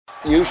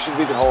You should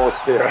be the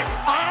host here.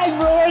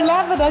 We're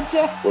laughing at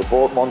you. We're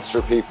both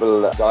Munster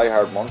people,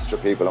 diehard Munster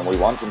people, and we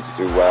want them to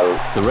do well.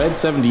 The Red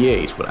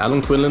 78 with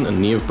Alan Quinlan and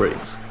Niamh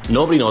Briggs.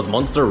 Nobody knows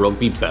Munster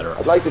rugby better.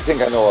 I'd like to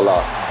think I know a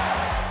lot.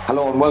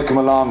 Hello and welcome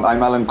along.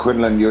 I'm Alan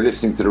Quinlan. You're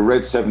listening to the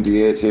Red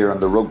 78 here on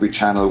the Rugby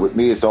Channel. With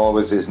me, as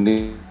always, is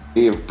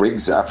Niamh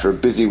Briggs. After a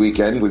busy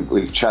weekend,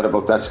 we'll chat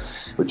about that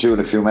with you in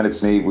a few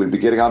minutes, Niamh. We'll be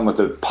getting on with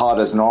the pod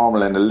as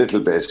normal in a little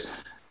bit.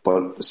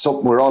 But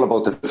we're all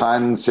about the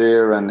fans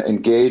here and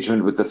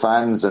engagement with the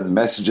fans and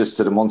messages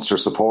to the Munster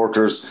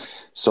supporters.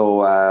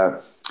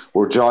 So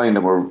we're joined,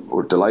 and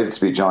we're delighted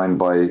to be joined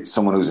by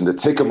someone who's in the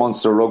thick of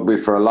Munster rugby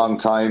for a long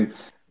time,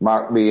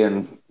 Mark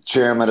Meehan,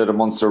 chairman of the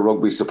Munster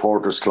Rugby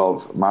Supporters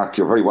Club. Mark,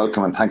 you're very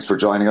welcome and thanks for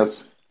joining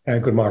us.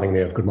 Good morning,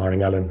 Niamh. Good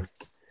morning, Alan.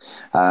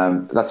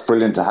 That's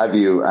brilliant to have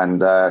you,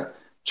 and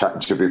chatting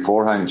to you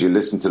beforehand. You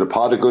listen to the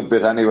pod a good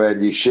bit anyway,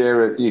 and you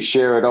share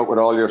it out with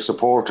all your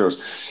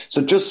supporters.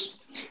 So just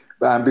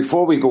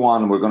before we go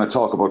on, we're going to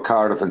talk about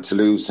Cardiff and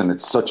Toulouse, and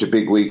it's such a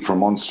big week for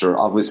Munster,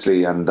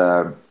 obviously, and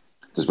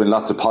there's been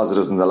lots of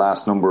positives in the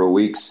last number of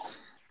weeks.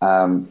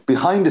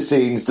 Behind the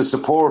scenes, the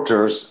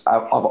supporters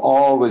have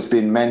always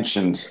been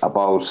mentioned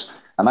about,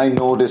 and I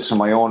know this from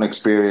my own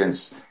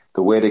experience,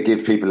 the way they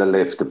give people a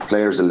lift, the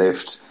players a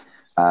lift.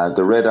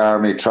 The Red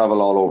Army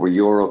travel all over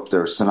Europe.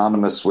 They're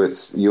synonymous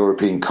with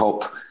European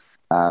Cup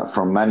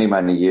for many,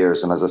 many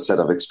years. And as I said,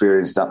 I've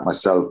experienced that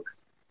myself.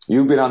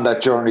 You've been on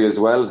that journey as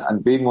well,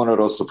 and being one of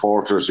those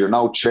supporters, you're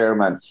now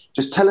chairman.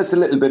 Just tell us a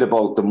little bit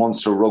about the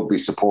Munster Rugby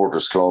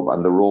Supporters Club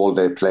and the role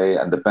they play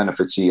and the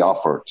benefits you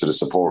offer to the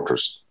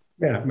supporters.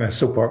 Yeah,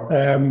 super.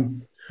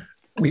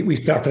 We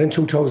started in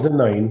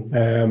 2009.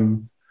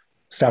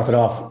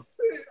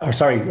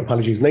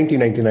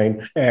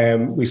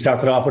 1999. We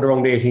started off with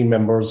around 18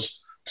 members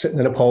sitting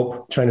in a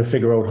pub trying to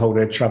figure out how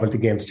to travel to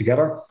games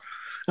together.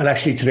 And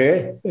actually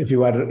today, if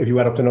you add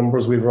up the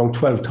numbers, we have around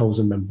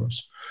 12,000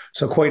 members.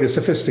 So quite a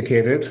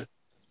sophisticated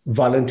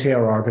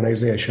volunteer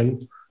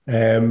organisation.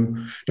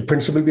 The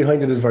principle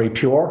behind it is very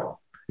pure.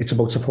 It's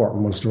about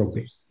supporting Munster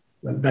Rugby.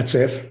 That's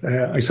it.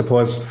 I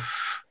suppose,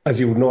 as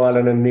you would know,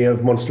 Alan and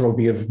Niamh, Munster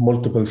Rugby have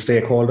multiple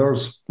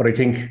stakeholders, but I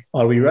think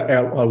all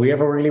we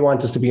ever really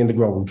want is to be in the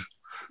ground.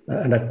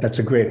 And that's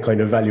a great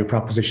kind of value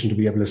proposition to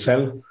be able to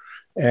sell.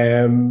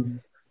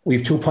 We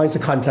have 2 points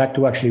of contact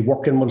who actually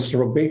work in Munster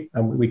Rugby,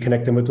 and we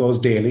connect them with those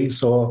daily.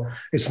 So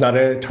it's not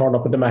a turn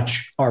up at the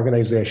match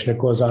organisation. It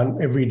goes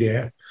on every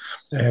day.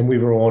 And we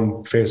have our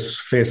own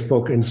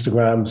Facebook,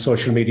 Instagram,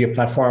 social media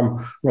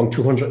platform, around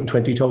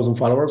 220,000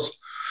 followers,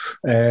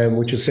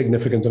 which is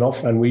significant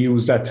enough. And we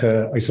use that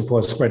to, I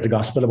suppose, spread the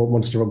gospel about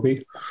Munster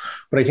Rugby.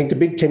 But I think the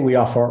big thing we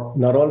offer,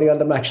 not only on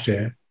the match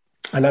day,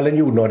 and Alan,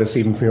 you would notice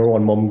even from your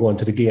own mum going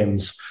to the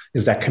games,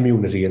 is that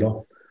community, you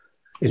know.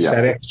 It's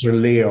that extra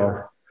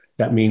layer.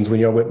 That means when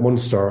you're with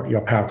Munster,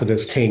 you're part of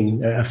this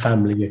thing, a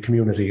family, a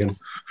community. And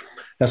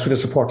that's what the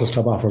Supporters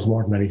Club offers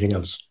more than anything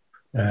else.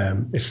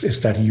 It's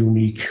that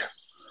unique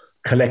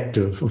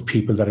collective of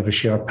people that have a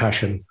shared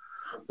passion.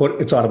 But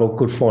it's all about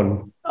good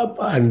fun.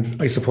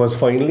 And I suppose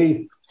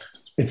finally,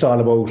 it's all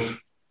about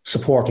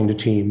supporting the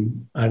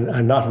team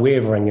and not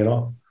wavering, you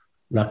know,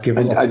 not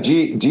giving up. Do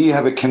you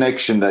have a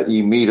connection that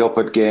you meet up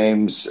at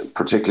games,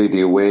 particularly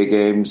the away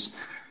games?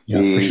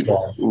 You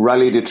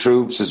rally the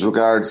troops as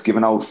regards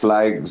giving out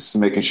flags,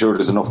 making sure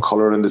there's enough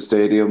colour in the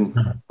stadium,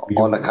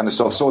 all that kind of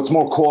stuff. So it's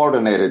more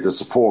coordinated, the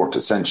support,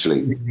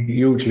 essentially.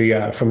 Hugely,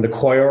 from the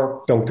choir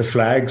down to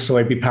flags. So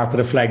I'd be part of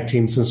the flag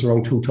team since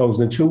around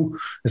 2002.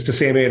 It's the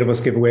same 8 of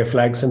us give away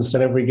flags since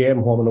then every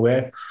game, home and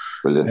away.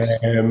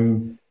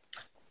 Brilliant.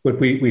 But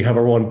we have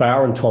our own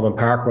bar in Ntamack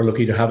Park. We're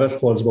lucky to have it. It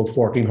holds about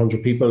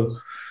 1,400 people.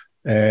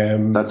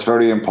 That's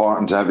very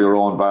important to have your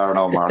own bar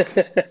now, Mark.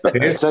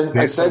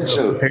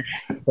 Essential.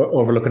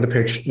 Overlooking the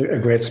pitch, a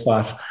great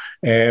spot.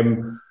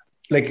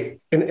 Like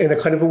in a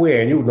kind of a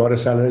way, and you would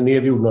notice, Alan, and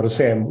Niamh, you would know the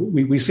same.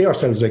 We see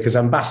ourselves like as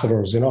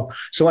ambassadors, you know.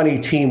 So any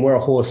team we're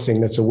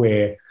hosting that's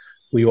away,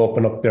 we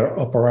open up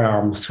our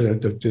arms to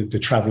the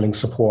travelling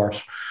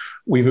support.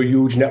 We have a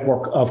huge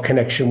network of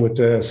connection with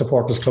the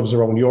supporters clubs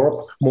around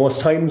Europe. Most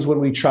times when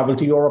we travel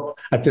to Europe,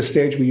 at this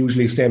stage, we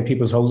usually stay in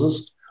people's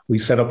houses. We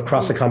set up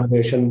cross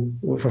accommodation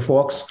for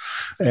folks.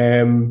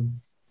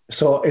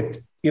 So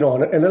it, you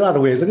know, in a lot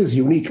of ways, it is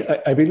unique.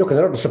 I've been looking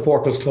at other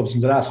supporters clubs in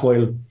the last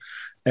while,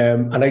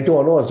 and I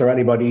don't know, is there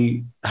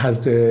anybody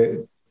has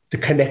the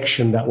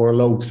connection that we're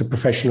allowed to the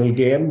professional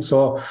game?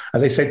 So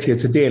as I said to you,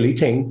 it's a daily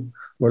thing.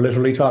 We're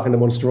literally talking to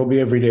Munster Rugby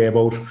every day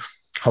about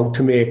how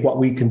to make what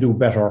we can do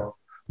better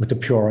with the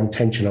pure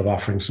intention of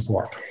offering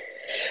support.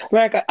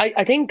 Mark,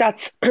 I think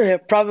that's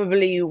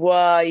probably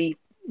why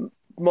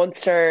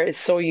Munster is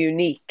so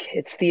unique.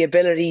 It's the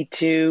ability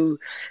to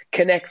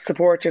connect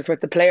supporters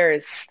with the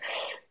players.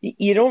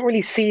 You don't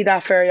really see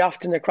that very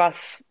often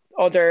across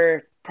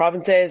other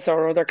provinces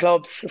or other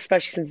clubs,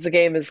 especially since the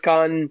game has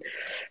gone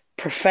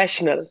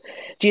professional.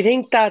 Do you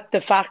think that the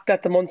fact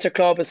that the Munster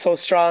club is so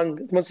strong,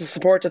 the Munster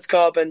Supporters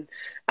Club, and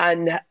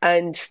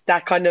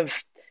that kind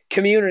of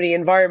community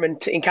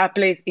environment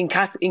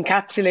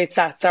encapsulates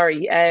that.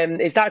 Sorry,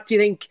 is that, do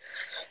you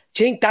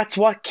think that's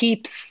what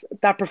keeps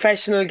that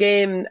professional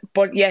game,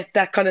 but yet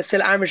that kind of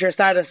still amateur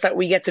status, that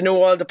we get to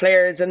know all the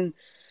players, and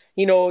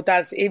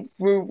that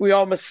we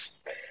almost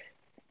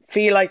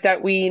feel like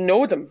that we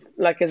know them,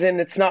 like, as in,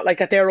 it's not like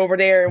that they're over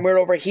there and we're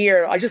over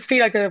here. I just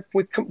feel like that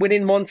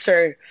within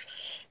Munster,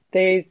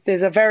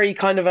 there's a very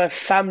kind of a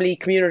family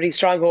community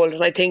stronghold,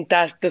 and I think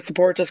that the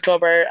supporters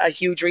club are a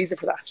huge reason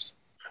for that.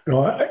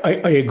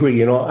 I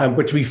agree,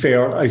 but to be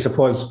fair, I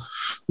suppose,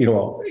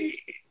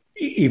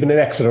 even in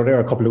Exeter there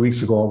a couple of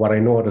weeks ago, what I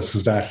noticed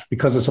is that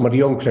because of some of the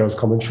young players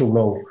coming through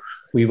now,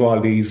 we've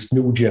all these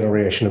new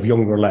generation of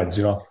younger lads,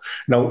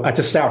 Now, at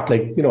the start,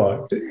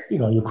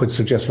 you could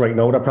suggest right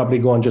now they're probably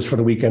going just for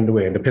the weekend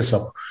away and the piss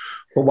up.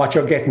 But what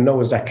you're getting now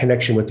is that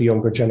connection with the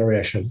younger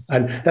generation.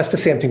 And that's the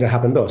same thing that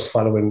happened to us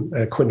following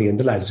Quinlan and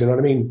the lads, you know what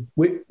I mean?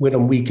 With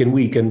them week in,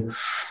 week. And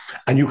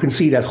you can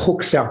see that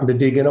hook starting to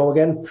dig in now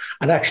again.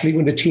 And actually,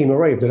 when the team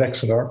arrived at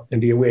Exeter in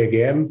the away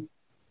game,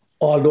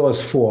 all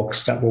those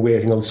folks that were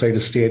waiting outside the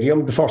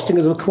stadium, the first thing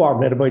is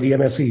coordinated by the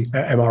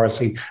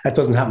MRSC. That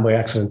doesn't happen by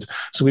accident.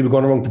 So we were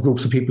going around to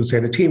groups of people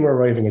saying, the team are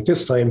arriving at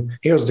this time,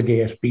 here's the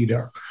gate, be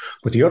there.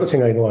 But the other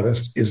thing I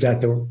noticed is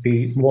that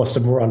most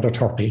of them were under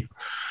 30.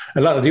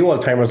 A lot of the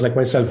old-timers like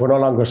myself were no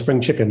longer spring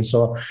chickens,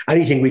 so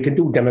anything we can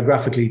do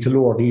demographically to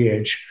lower the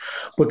age.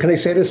 But can I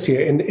say this to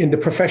you? In the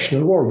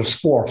professional world of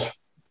sport,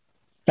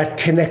 that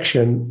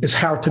connection is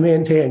hard to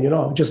maintain,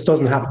 It just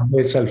doesn't happen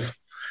by itself.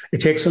 It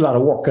takes a lot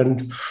of work,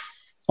 and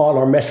all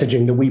our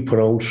messaging that we put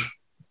out,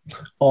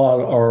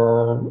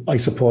 all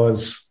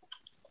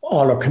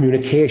our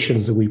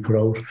communications that we put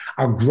out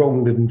are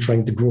grounded in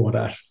trying to grow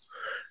that.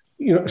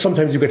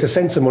 Sometimes you get a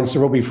sense in Munster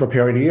Rugby for a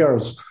period of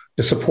years,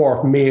 the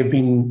support may have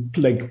been,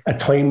 like, at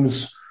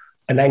times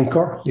an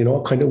anchor,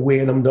 kind of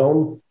weighing them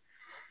down.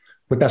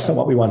 But that's not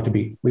what we want to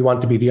be. We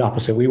want to be the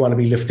opposite. We want to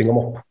be lifting them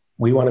up.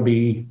 We want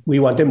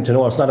them to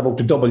know it's not about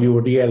the W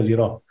or the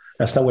L,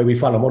 That's not why we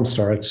follow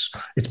Munster. It's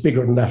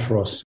bigger than that for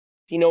us.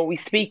 We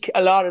speak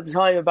a lot of the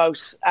time about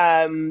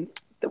the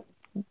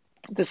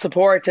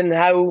support and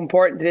how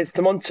important it is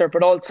to Munster,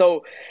 but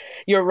also,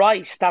 you're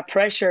right, that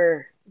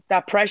pressure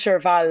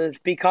valve,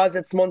 because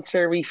it's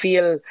Munster, we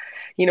feel,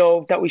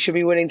 that we should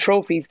be winning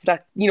trophies. But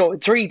that,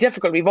 it's really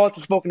difficult. We've also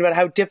spoken about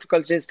how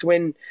difficult it is to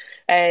win.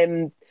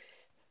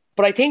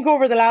 But I think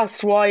over the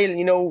last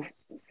while,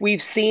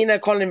 we've seen a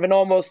Quinlan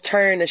almost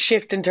turn, a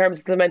shift in terms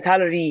of the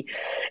mentality.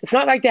 It's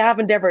not like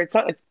it's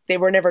not like they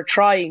were never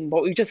trying,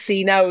 but we just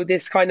see now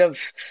this kind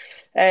of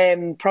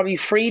probably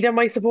freedom,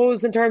 I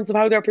suppose, in terms of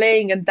how they're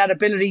playing, and that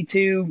ability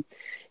to,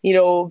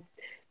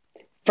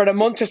 for the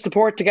Munster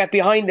support to get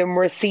behind them.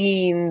 We're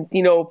seeing,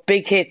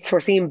 big hits,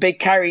 we're seeing big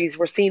carries,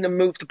 we're seeing them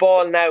move the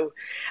ball now.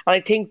 And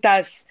I think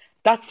that's,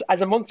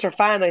 as a Munster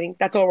fan, I think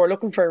that's all we're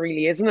looking for,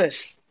 really, isn't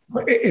it?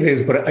 It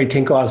is, but I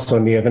think also,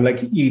 Niamh, and like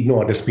you'd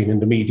know this being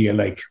in the media,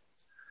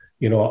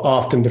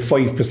 often the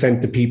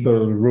 5% of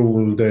people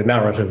rule the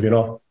narrative,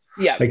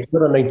 Yeah. Like the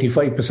other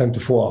 95%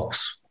 of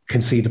folks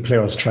can see the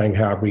players trying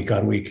hard week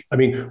on week. I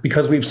mean,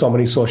 because we've so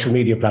many social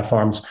media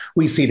platforms,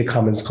 we see the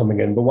comments coming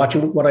in.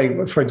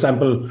 But for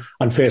example,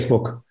 on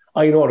Facebook,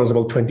 I know there's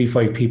about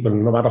 25 people,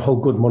 no matter how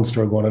good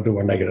Munster are going to do,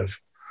 are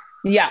negative.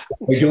 Yeah.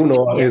 What I do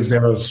know is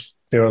there's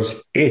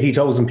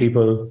 80,000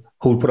 people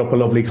who'll put up a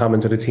lovely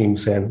comment to the team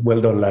saying,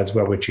 well done, lads,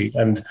 we're with you.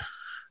 And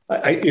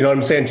you know what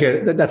I'm saying to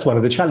you, that's one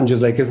of the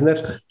challenges, isn't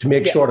it? To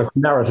make sure that the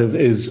narrative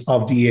is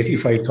of the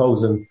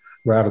 85,000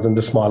 rather than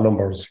the small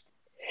numbers.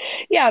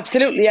 Yeah,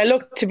 absolutely.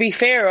 Look, to be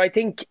fair, I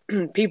think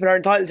people are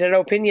entitled to their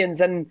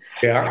opinions. And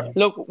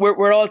look,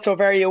 we're also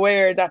very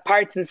aware that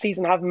parts of the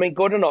season haven't been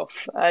good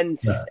enough. And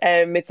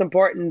it's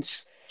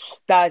important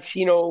that,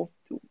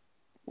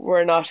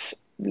 we're not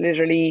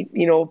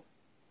literally,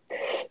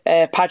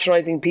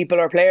 patronising people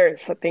or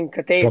players. I think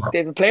that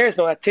the players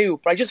know that too.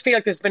 But I just feel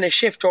like there's been a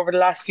shift over the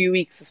last few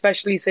weeks,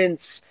 especially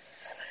since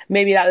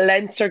maybe that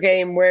Leinster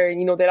game where,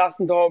 they lost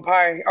in Thomond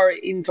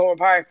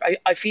Park.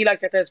 I feel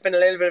like that there's been a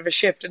little bit of a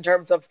shift in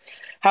terms of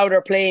how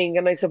they're playing.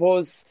 And I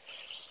suppose,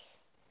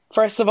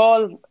 first of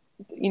all,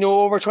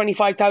 over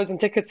 25,000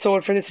 tickets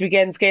sold for this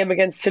weekend's game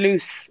against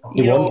Toulouse.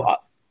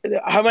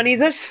 How many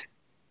is it?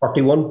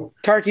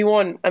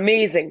 31.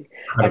 Amazing.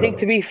 I think,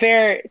 to be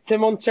fair to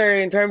Munster,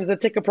 in terms of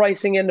ticket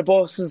pricing and the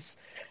buses,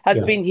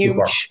 has been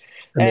huge.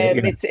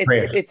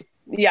 It's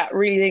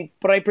really.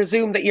 But I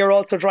presume that you're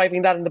also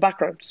driving that in the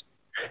background.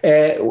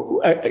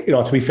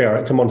 To be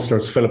fair to Munster,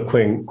 it's Philip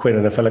Quinn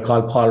and a fella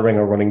called Paul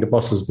Ringer running the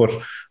buses, but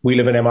we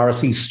live in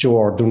MRSC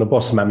store doing a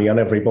bus mammy on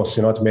every bus,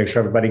 to make sure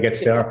everybody gets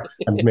there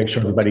and to make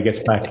sure everybody gets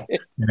back.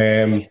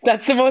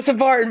 That's the most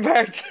important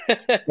part.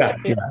 Yeah.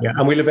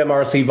 And we live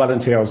MRSC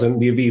volunteers in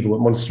the Aviva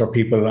with Munster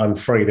people on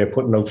Friday,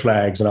 putting out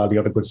flags and all the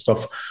other good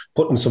stuff,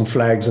 putting some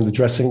flags in the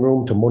dressing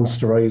room to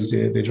Munsterise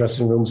the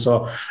dressing room.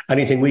 So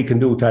anything we can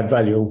do to add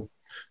value,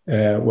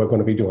 we're going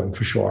to be doing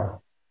for sure.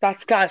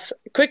 That's class.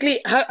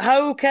 Quickly,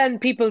 how can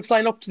people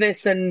sign up to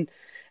this and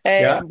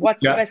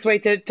What's the best way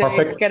to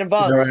get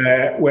involved?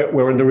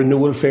 We're in the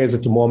renewal phase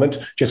at the moment.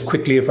 Just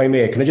quickly, if I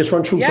may, can I just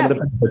run through some of the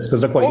benefits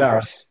because they're quite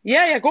large?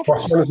 Go for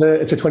it. First one is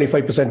it's a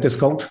 25%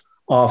 discount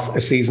off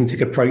a season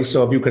ticket price.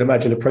 So if you can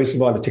imagine the price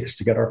of all the tickets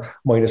together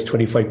minus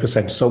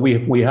 25%. So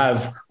we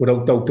have,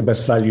 without doubt, the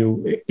best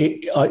value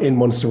in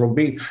Munster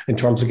Rugby in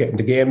terms of getting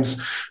the games.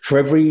 For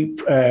every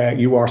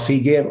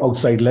URC game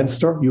outside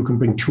Leinster, you can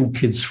bring 2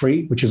 kids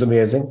free, which is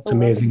amazing. It's an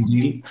amazing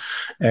deal.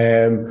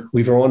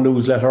 We've our own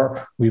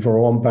newsletter, we've our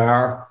own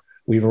bar,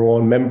 we've our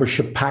own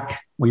membership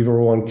pack, we've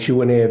our own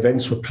Q&A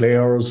events with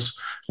players,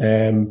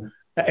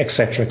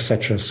 etc.,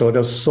 etc. So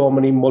there's so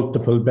many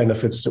multiple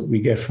benefits that we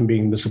get from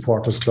being the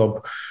supporters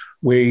club.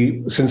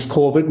 Since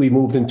COVID, we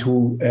moved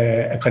into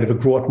a kind of a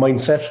growth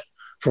mindset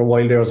for a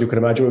while there, as you can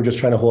imagine. We're just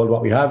trying to hold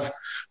what we have,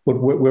 but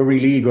we're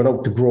really eager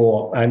now to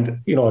grow.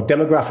 And,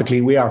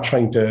 demographically, we are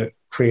trying to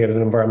create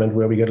an environment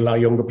where we get a lot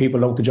of younger people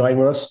now to join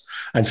with us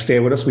and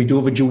stay with us. We do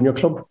have a junior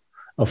club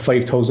of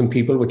 5,000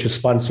 people, which is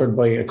sponsored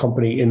by a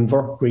company,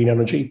 Inver, Green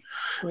Energy.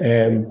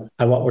 And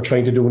what we're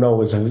trying to do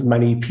now is have as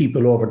many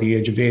people over the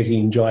age of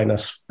 18 join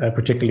us,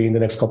 particularly in the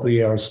next couple of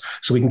years,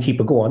 so we can keep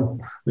it going.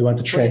 We want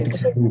to train to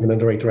keep moving in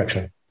the right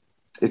direction.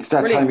 It's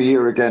that time of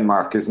year again,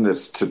 Mark, isn't it?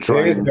 To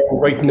try and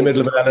right in the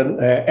middle of it, Alan.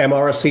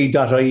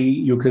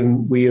 MRSC.ie.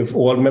 We have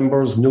old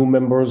members, new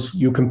members.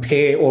 You can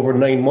pay over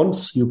 9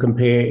 months. You can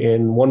pay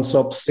in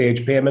once-up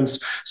stage payments.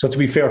 So to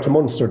be fair to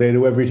Munster, they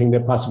do everything they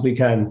possibly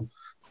can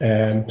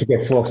to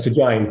get folks to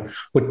join.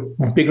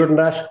 But bigger than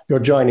that, you're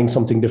joining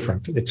something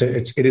different. It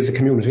is a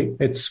community.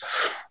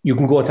 You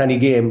can go to any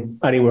game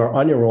anywhere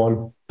on your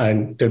own,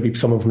 and there'll be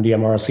someone from the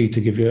MRSC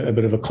to give you a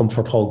bit of a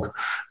comfort hug,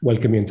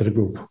 welcome you into the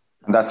group.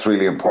 And that's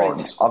really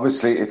important. Right.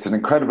 Obviously, it's an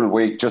incredible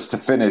week. Just to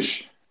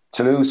finish,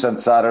 Toulouse on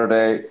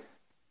Saturday.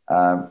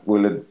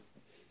 The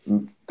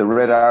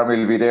Red Army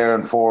will be there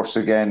in force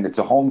again. It's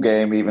a home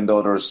game, even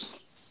though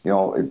there's,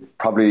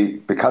 probably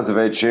because of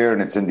Ed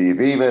Sheeran, it's in the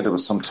Aviva. There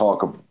was some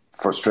talk of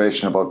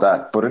frustration about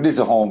that, but it is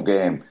a home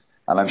game,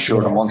 and I'm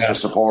sure the Munster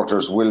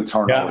supporters will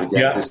turn out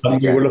again this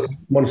weekend.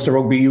 Munster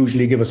Rugby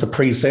usually give us a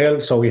pre-sale,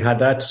 so we had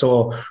that.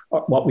 So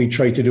what we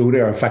tried to do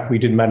there, in fact we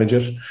did manage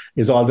it,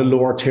 is all the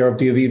lower tier of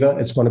the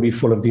Aviva, it's going to be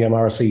full of the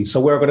MRSC. So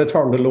we're going to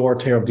turn the lower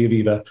tier of the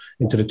Aviva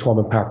into the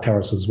Thomond Park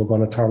Terraces. We're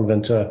going to turn it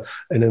into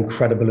an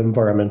incredible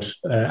environment,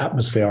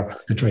 atmosphere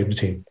to drive the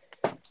team.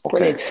 Okay.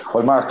 Brilliant.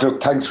 Well, Mark,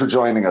 look, thanks for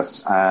joining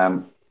us.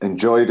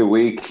 Enjoy the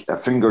week.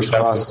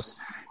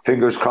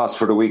 Fingers crossed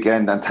for the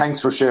weekend, and thanks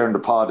for sharing the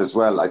pod as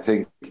well. I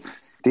think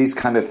these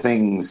kind of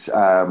things,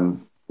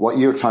 what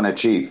you're trying to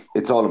achieve,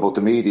 it's all about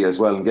the media as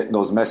well and getting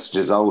those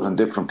messages out on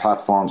different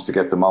platforms to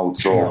get them out.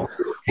 So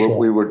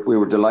we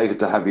were delighted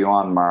to have you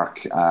on,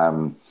 Mark,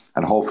 and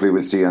hopefully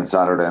we'll see you on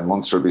Saturday, and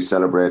Munster will be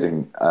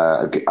celebrating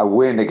a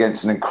win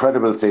against an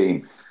incredible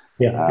team.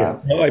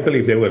 I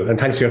believe they will, and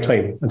thanks for your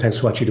time and thanks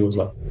for what you do as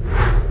well.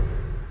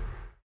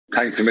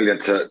 Thanks a million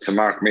to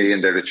Mark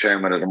Meehan, there, the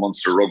chairman of the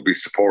Munster Rugby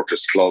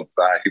Supporters Club.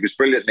 He was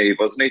brilliant, Niamh,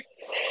 wasn't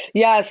he?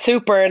 Yeah,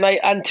 super.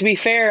 And to be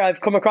fair, I've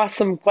come across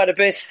them quite a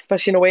bit,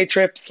 especially in away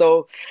trips.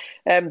 So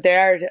they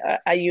are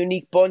a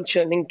unique bunch.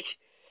 I think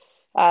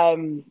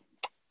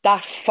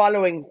that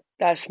following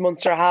that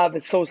Munster have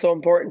is so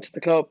important to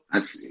the club.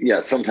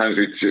 Sometimes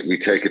we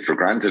take it for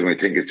granted and we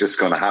think it's just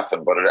going to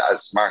happen. But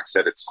as Mark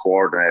said, it's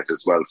coordinated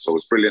as well. So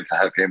it's brilliant to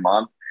have him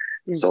on.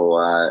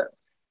 So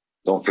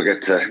don't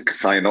forget to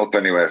sign up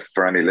anyway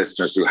for any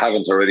listeners who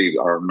haven't already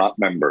or are not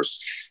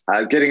members.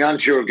 Getting on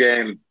to your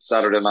game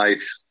Saturday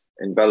night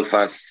in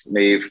Belfast,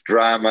 Niamh,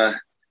 drama,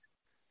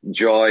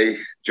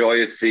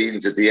 joyous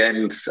scenes at the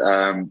end.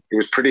 It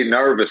was pretty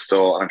nervous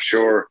though. I'm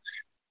sure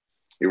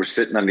you were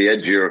sitting on the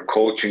edge of your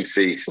coaching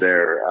seat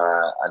there.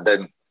 And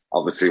then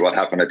obviously what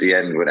happened at the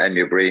end with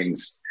Enya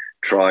Breen's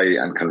try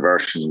and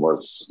conversion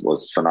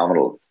was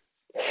phenomenal.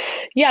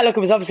 Yeah, look, it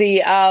was obviously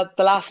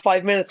the last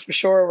 5 minutes for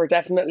sure were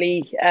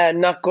definitely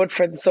not good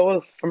for the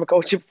soul from a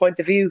coaching point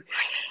of view.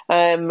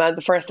 And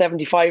the first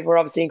 75 were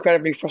obviously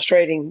incredibly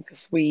frustrating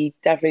because we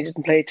definitely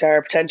didn't play to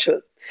our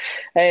potential.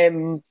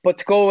 But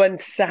to go and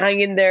to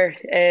hang in there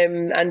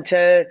and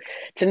to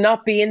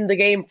not be in the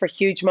game for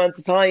huge amounts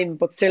of time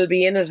but still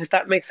be in it, if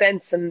that makes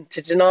sense, and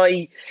to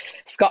deny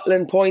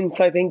Scotland points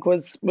I think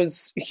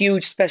was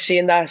huge, especially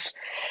in that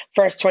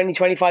first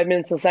 20-25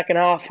 minutes of the second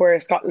half where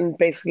Scotland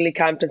basically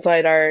camped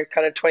inside our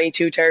kind of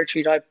 22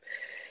 territory type.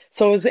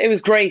 So it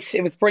was great,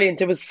 it was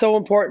brilliant, it was so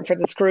important for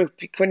this group.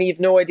 When you've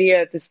no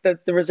idea the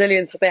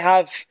resilience that they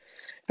have,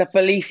 that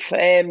belief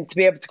to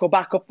be able to go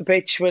back up the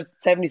pitch with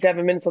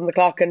 77 minutes on the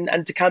clock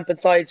and to camp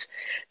inside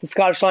the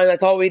Scottish line. I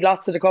thought we'd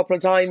lost it a couple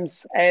of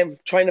times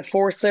trying to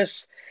force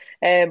it,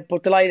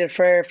 but delighted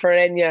for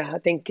Enya. I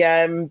think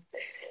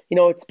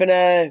it's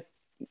been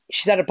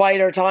she's had a bite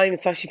her time,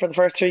 especially for the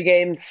first 3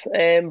 games,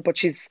 but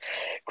she's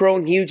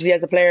grown hugely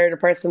as a player and a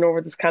person over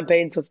this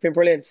campaign, so it's been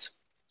brilliant.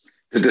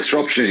 The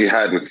disruptions you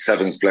had with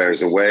sevens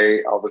players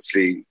away,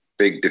 obviously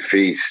big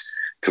defeat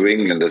to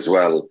England as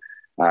well.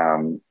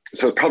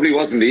 So it probably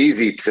wasn't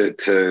easy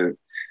to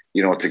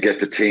get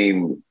the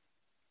team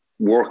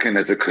working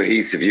as a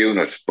cohesive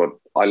unit. But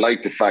I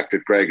like the fact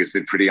that Greg has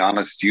been pretty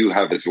honest. You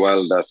have as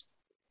well, that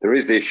there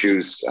is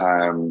issues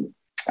and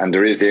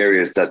there is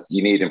areas that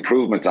you need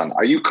improvement on.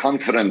 Are you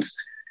confident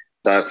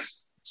that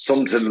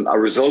a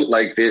result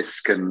like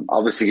this can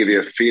obviously give you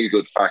a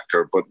feel-good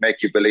factor, but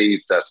make you believe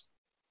that,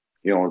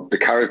 you know, the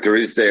character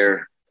is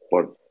there,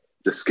 but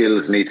the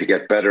skills need to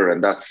get better,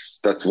 and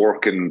that's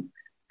work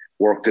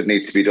that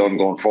needs to be done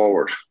going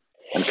forward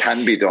and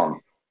can be done?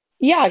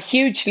 Yeah,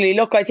 hugely.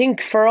 Look, I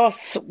think for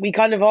us, we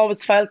kind of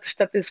always felt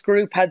that this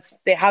group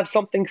they have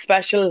something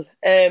special.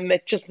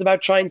 It's just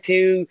about trying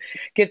to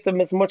give them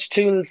as much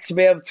tools to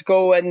be able to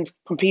go and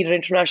compete at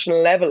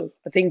international level.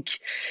 I think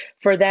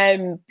for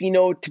them, you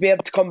know, to be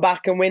able to come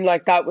back and win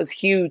like that was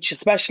huge,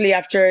 especially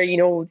after, you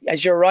know,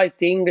 as you're right,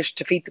 the English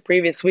defeat the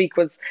previous week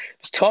was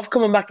tough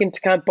coming back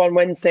into camp on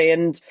Wednesday.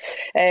 And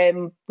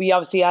we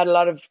obviously had a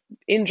lot of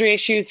injury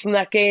issues from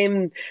that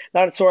game, a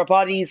lot of sore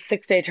bodies,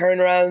 6-day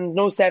turnaround,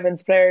 no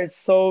sevens players.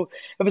 So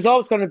it was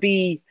always going to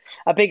be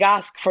a big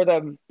ask for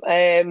them.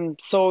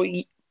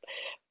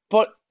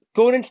 But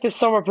going into the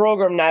summer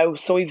program now,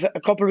 so we've a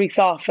couple of weeks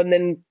off, and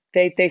then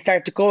they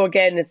start to go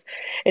again.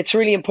 It's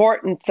really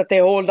important that they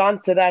hold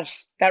on to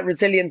that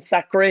resilience,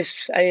 that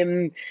grit,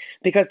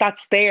 because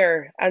that's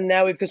there. And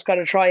now we've just got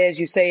to try, as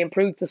you say,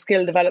 improve the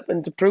skill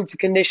development, improve the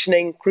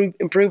conditioning,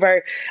 improve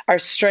our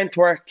strength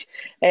work,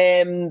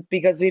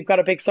 because we've got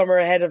a big summer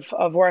ahead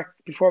of work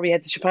before we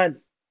head to Japan.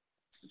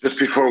 Just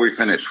before we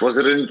finish, was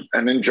it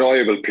an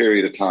enjoyable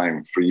period of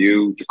time for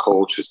you, the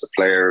coaches, the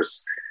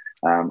players?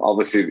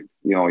 Obviously,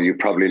 you know, you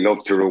probably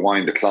love to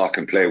rewind the clock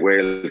and play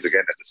Wales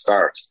again at the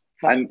start.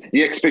 And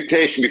the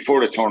expectation before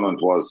the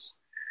tournament was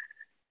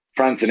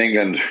France and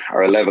England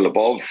are a level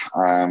above,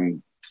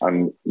 and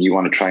you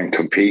want to try and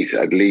compete,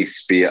 at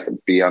least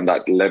be on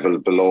that level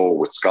below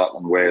with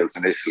Scotland, Wales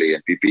and Italy,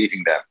 and be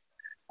beating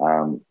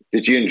them.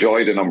 Did you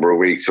enjoy the number of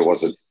weeks, or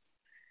was it?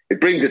 It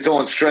brings its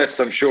own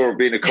stress, I'm sure,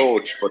 being a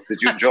coach, but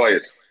did you enjoy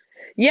it?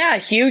 Yeah,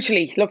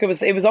 hugely. Look, it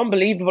was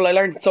unbelievable. I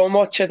learned so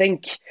much, I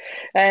think.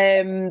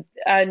 And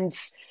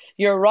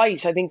you're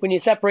right. I think when you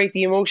separate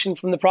the emotion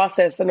from the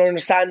process and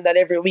understand that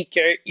every week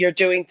you're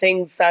doing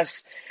things that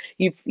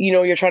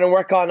you're trying to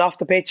work on off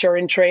the pitch or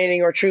in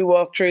training or through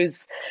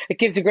walkthroughs, it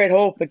gives you great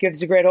hope. It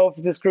gives you great hope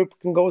that this group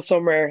can go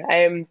somewhere.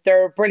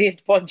 They're a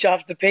brilliant bunch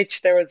off the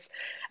pitch. There was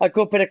a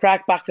good bit of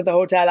crack back at the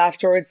hotel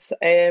afterwards.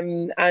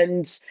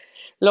 And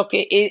look,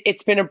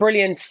 it's been a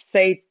brilliant,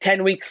 say,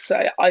 10 weeks.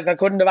 I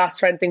couldn't have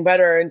asked for anything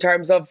better in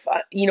terms of,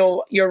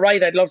 you're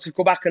right. I'd love to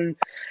go back and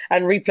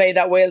replay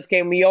that Wales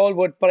game. We all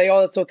would. But I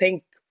also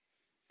think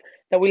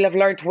that we'll have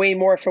learned way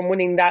more from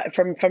winning that,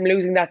 from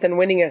losing that than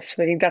winning it.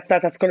 I think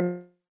that's going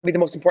to be the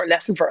most important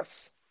lesson for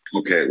us.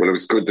 Okay, well, it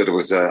was good that it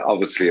was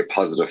obviously a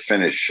positive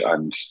finish,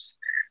 and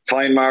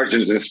fine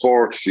margins in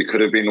sport. You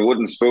could have been a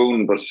wooden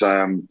spoon, but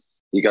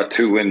you got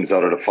 2 wins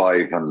out of the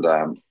 5,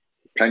 and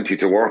plenty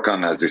to work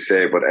on, as you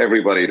say. But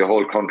everybody, the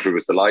whole country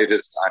was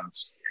delighted, and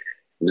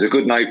it was a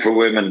good night for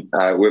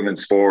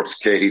women's sport.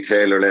 Katie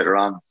Taylor later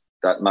on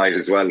that night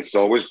as well.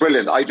 So it was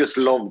brilliant. I just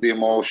loved the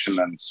emotion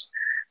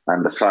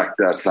and the fact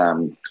that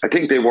I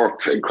think they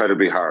worked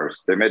incredibly hard.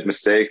 They made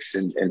mistakes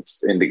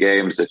in the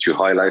games that you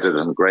highlighted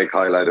and Greg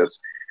highlighted.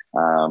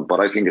 But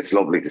I think it's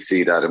lovely to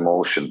see that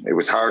emotion. It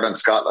was hard on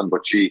Scotland,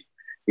 but you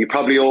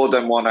probably owe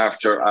them one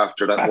after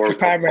that World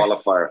Cup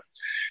qualifier.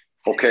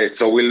 Okay,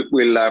 so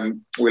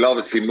we'll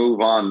obviously move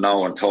on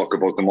now and talk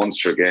about the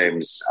Munster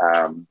games.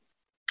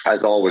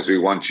 As always, we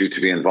want you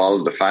to be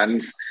involved, the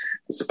fans,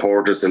 the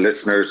supporters, the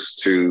listeners,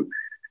 to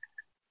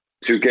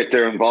get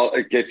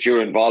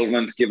your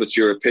involvement, give us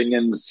your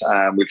opinions.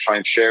 We'll try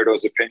and share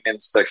those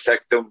opinions,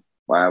 dissect them.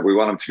 We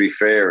want them to be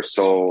fair,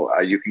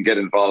 so you can get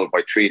involved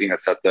by tweeting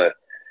us at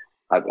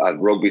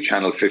Rugby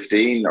Channel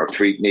 15, or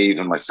tweet Niamh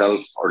and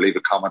myself, or leave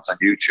a comment on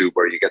YouTube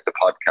where you get the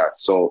podcast.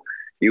 So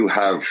you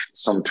have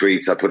some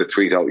tweets. I put a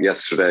tweet out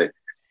yesterday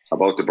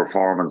about the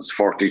performance,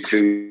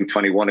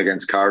 42-21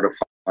 against Cardiff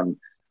on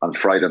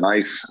Friday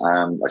night,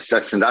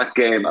 assessing that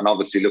game, and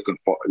obviously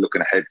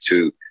looking ahead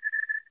to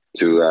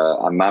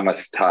a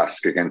mammoth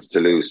task against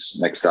Toulouse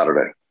next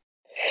Saturday.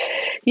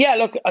 Yeah,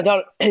 look, I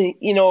thought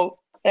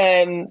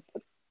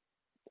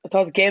I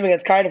thought the game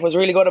against Cardiff was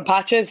really good in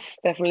patches.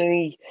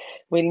 Definitely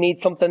we'll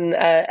need something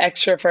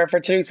extra for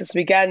Toulouse this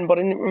weekend. But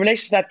in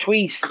relation to that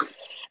tweet,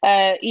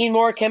 Ian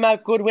Moore came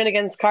out, good win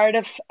against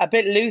Cardiff, a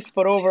bit loose,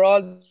 but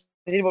overall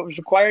they did what was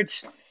required.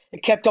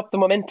 It kept up the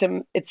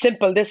momentum. It's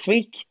simple this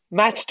week.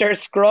 Match their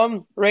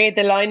scrum, raid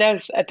the line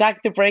out,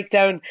 attack the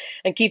breakdown,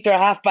 and keep their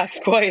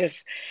halfbacks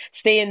quiet.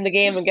 Stay in the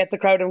game and get the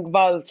crowd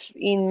involved.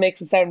 Ian makes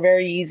it sound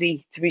very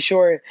easy, to be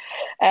sure.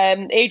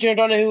 Adrian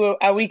O'Donoghue,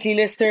 a weekly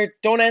lister,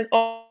 don't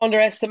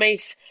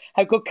underestimate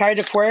how good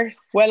Cardiff were.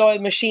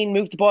 Well-oiled machine,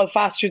 moved the ball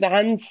fast through the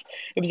hands.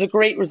 It was a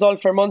great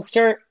result for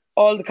Munster.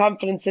 All the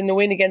confidence in the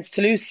win against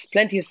Toulouse.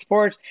 Plenty of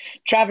support.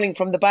 Travelling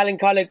from the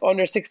Ballincollig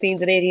under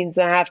 16s and 18s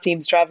and a half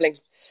teams travelling.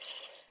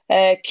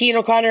 Cian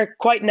O'Connor,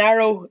 quite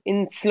narrow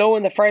in slow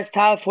in the first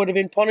half, would have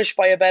been punished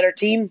by a better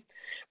team.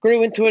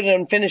 Grew into it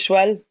and finished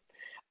well.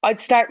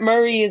 I'd start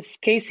Murray, as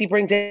Casey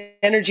brings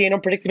energy and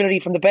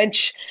unpredictability from the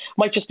bench.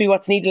 Might just be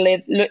what's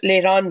needed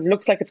late on.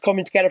 Looks like it's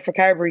coming together for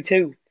Carberry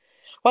too.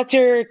 What's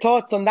your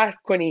thoughts on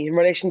that, Quinny, in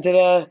relation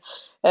to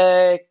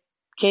the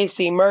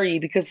Casey Murray?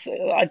 Because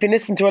I've been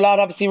listening to a lot,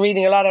 obviously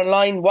reading a lot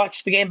online,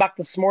 watched the game back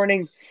this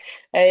morning,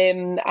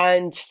 and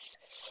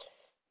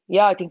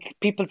yeah, I think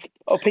people's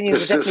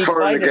opinions are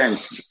definitely divided.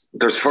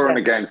 There's for and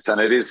against, and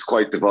it is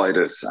quite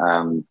divided.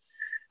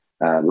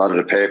 A lot of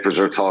the papers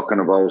are talking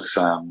about,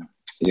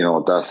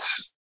 that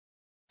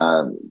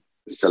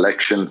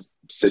selection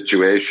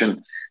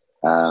situation,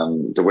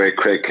 the way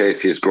Craig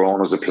Casey has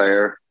grown as a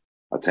player.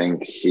 I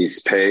think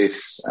his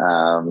pace,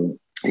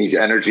 his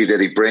energy that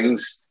he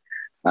brings.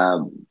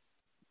 I'm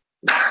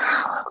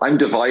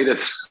divided.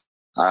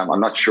 I'm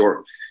not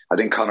sure. I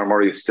think Conor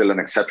Murray is still an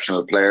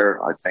exceptional player.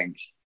 I think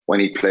when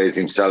he plays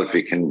himself,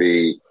 he can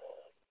be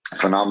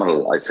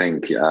phenomenal. I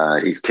think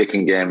his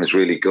kicking game is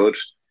really good.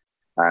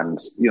 And,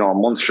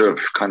 Munster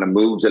have kind of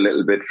moved a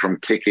little bit from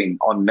kicking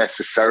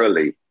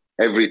unnecessarily.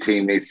 Every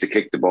team needs to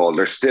kick the ball.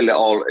 They're still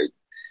all,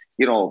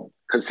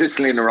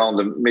 consistently in around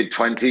the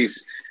mid-20s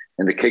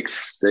in the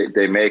kicks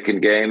they make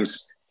in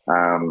games.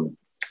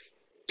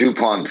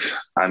 Dupont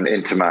and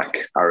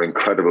Ntamack are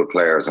incredible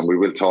players, and we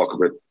will talk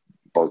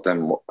about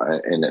them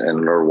in a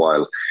little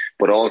while.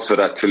 But also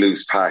that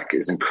Toulouse pack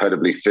is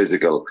incredibly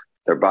physical.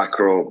 Their back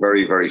row,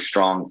 very, very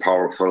strong,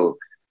 powerful.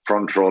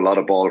 Front row, a lot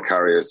of ball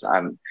carriers.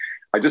 And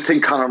I just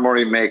think Conor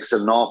Murray makes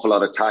an awful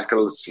lot of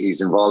tackles.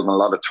 He's involved in a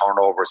lot of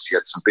turnovers. He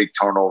had some big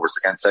turnovers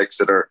against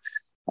Exeter.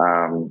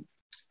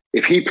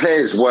 If he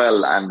plays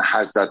well and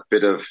has that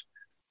bit of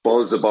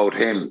buzz about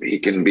him, he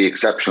can be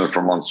exceptional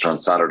for Munster on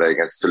Saturday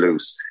against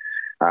Toulouse.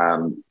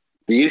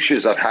 The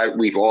issues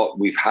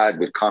we've had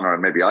with Conor,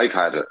 and maybe I've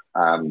had it,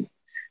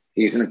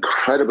 he's an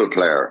incredible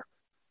player.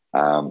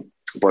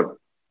 But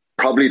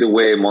probably the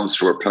way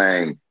Munster were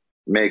playing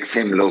makes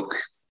him look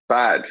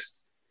bad,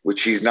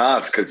 which he's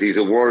not, because he's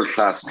a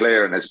world-class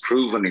player and has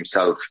proven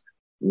himself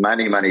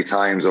many, many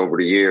times over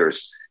the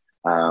years.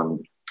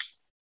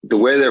 The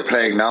way they're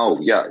playing now,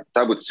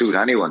 that would suit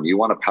anyone. You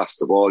want to pass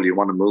the ball, you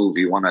want to move,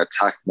 you want to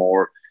attack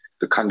more.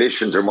 The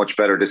conditions are much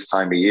better this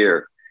time of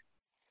year.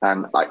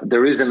 And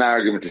there is an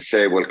argument to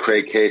say, well,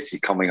 Craig Casey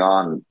coming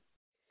on,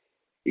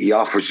 he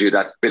offers you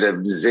that bit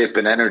of zip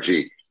and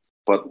energy.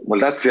 But, well,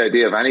 that's the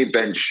idea of any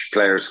bench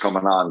players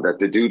coming on, that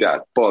they do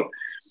that. But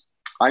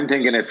I'm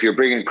thinking if you're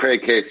bringing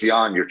Craig Casey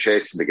on, you're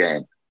chasing the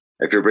game.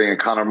 If you're bringing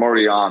Conor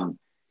Murray on,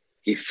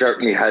 he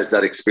certainly has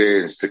that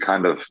experience to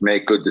kind of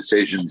make good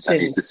decisions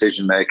and his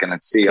decision making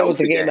and see out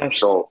the game.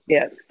 So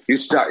you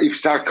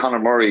start Conor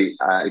Murray,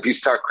 if you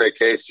start Craig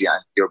Casey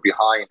and you're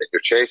behind and you're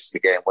chasing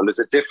the game, well, there's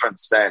a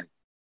difference then.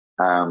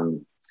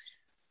 And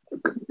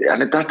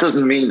that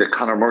doesn't mean that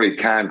Conor Murray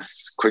can't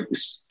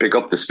pick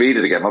up the speed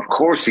of the game. Of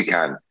course he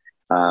can.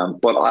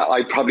 But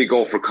I'd probably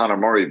go for Conor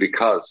Murray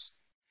because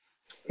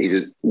he's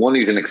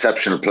an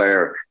exceptional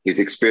player, his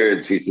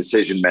experience, his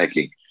decision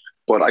making.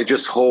 But I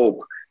just hope,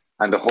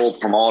 and the hope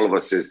from all of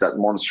us is that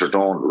Munster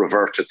don't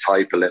revert to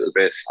type a little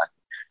bit and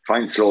try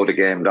and slow the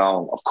game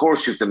down. Of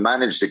course, you have to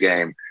manage the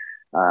game,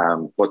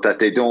 but that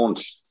they don't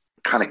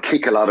kind of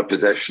kick a lot of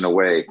possession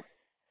away.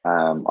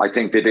 I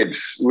think they did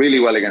really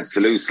well against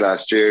Toulouse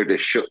last year. They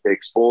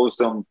exposed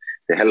them.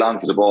 They held on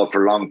to the ball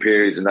for long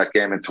periods in that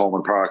game in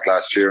Thomond Park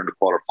last year in the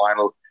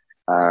quarter-final.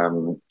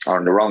 Or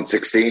in the round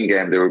 16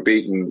 game, they were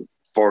beaten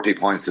 40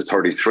 points to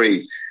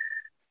 33.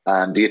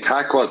 And the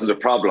attack wasn't a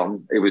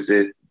problem. It was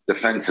the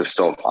defensive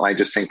stuff. And I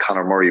just think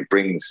Conor Murray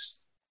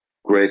brings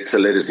great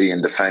solidity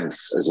in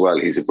defence as well.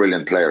 He's a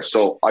brilliant player.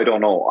 So I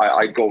don't know.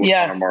 I'd go with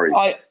Conor Murray.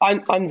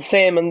 I'm the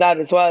same on that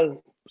as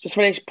well. Just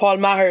when Paul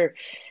Maher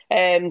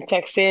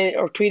texted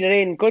or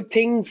tweeted in, good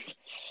things,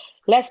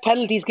 less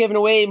penalties given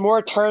away,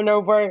 more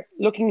turnover,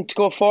 looking to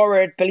go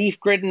forward, belief,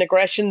 grit and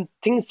aggression,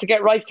 things to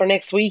get right for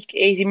next week,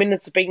 80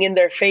 minutes of being in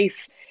their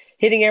face,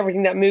 hitting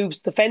everything that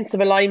moves.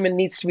 Defensive alignment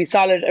needs to be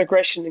solid,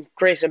 aggression,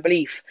 grit and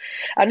belief.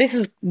 And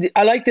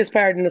I like this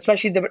part, and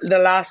especially the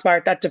last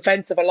part, that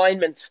defensive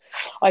alignment.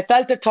 I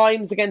felt at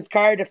times against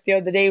Cardiff the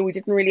other day we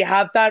didn't really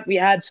have that. We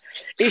had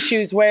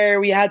issues where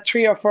we had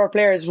 3 or 4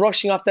 players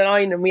rushing off the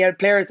line and we had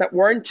players that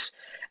weren't.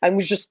 And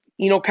we just,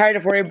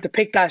 Cardiff were able to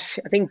pick that,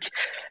 I think,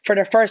 for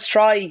their first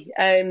try.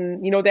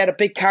 They had a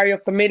big carry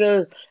up the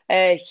middle.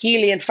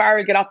 Healy and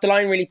Farrell get off the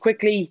line really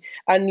quickly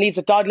and leaves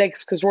it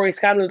doglegs because Rory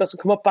Scannell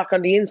doesn't come up back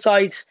on the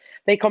inside.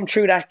 They come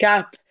through that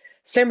gap.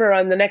 Similar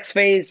on the next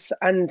phase,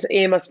 and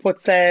Amos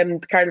puts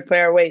the Cardiff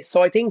player away.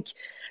 So I think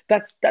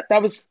that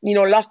was,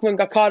 Lockman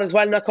got caught as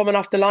well, not coming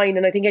off the line.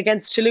 And I think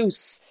against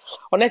Toulouse,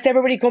 unless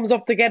everybody comes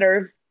up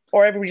together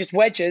or everybody just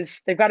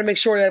wedges, they've got to make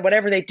sure that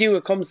whatever they do,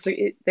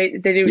 they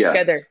do it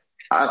together.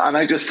 And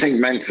I just think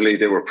mentally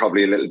they were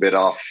probably a little bit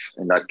off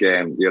in that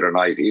game the other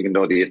night, even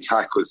though the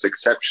attack was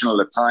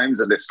exceptional at times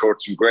and they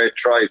scored some great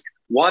tries.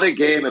 What a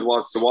game it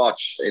was to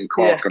watch in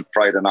Cork on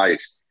Friday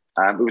night.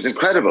 It was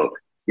incredible.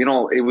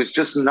 It was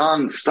just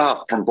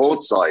non-stop from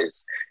both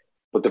sides.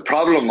 But the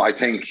problem, I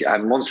think,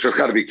 and Munster have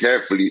got to be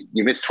careful,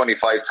 you missed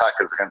 25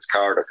 tackles against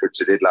Cardiff, which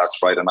they did last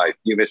Friday night.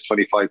 You missed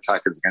 25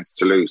 tackles against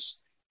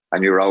Toulouse,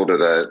 and you're out of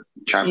the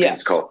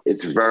Champions Cup.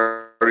 It's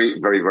very,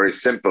 very, very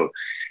simple.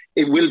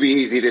 It will be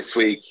easy this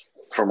week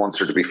for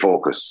Munster to be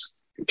focused.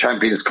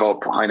 Champions Cup,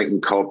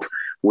 Heineken Cup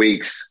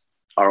weeks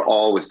are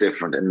always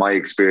different. In my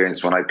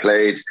experience, when I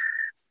played,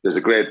 there's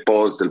a great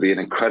buzz. There'll be an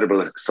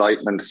incredible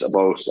excitement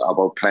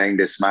about playing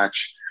this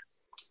match.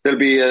 There'll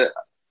be a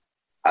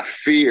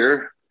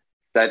fear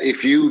that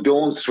if you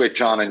don't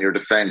switch on in your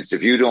defence,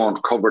 if you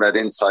don't cover that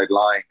inside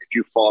line, if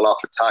you fall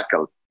off a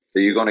tackle,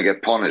 that you're going to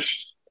get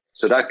punished.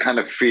 So that kind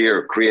of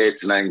fear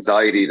creates an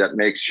anxiety that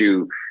makes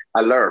you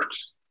alert.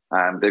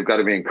 They've got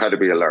to be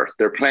incredibly alert.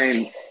 They're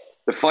playing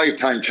the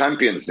 5-time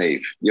champions,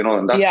 Niamh,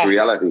 and that's the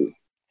reality.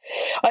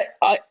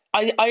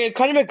 I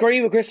kind of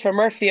agree with Christopher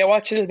Murphy. I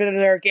watched a little bit of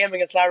their game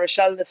against La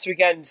Rochelle this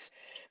weekend.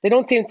 They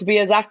don't seem to be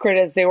as accurate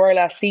as they were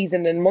last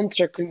season, and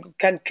Munster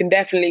can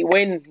definitely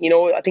win.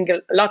 I think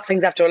lots of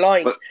things have to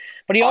align.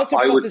 But he also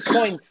brought up his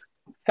points.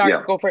 Sorry,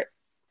 go for it.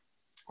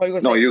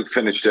 You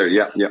finished there.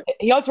 Yeah.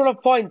 He also brought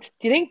up points.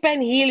 Do you think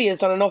Ben Healy has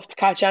done enough to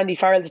catch Andy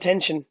Farrell's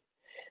attention?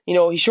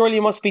 He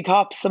surely must be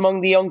tops among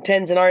the young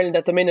tens in Ireland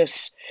at the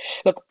minute.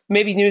 Look,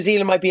 maybe New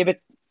Zealand might be a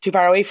bit too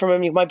far away from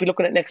him. You might be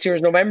looking at next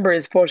year's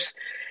Novembers, but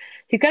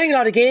he's getting a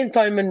lot of game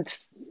time, and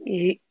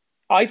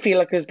I feel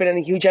like there's been a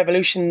huge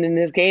evolution in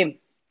his game.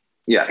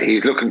 Yeah,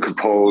 he's looking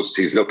composed.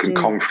 He's looking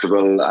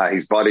comfortable.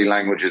 His body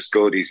language is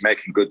good. He's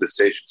making good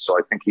decisions. So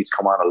I think he's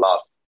come on a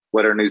lot.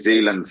 Whether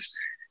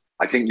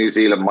I think New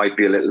Zealand might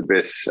be a little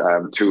bit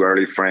too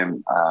early for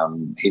him.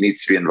 He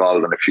needs to be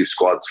involved in a few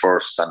squads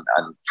first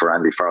and for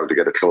Andy Farrell to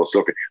get a close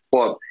look.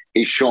 But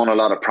he's shown a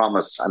lot of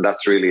promise, and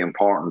that's really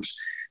important.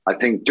 I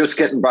think just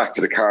getting back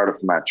to the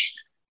Cardiff match,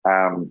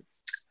 and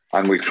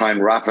we'll try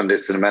and wrap on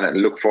this in a minute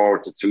and look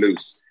forward to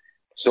Toulouse.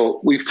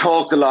 So we've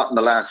talked a lot in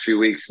the last few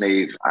weeks,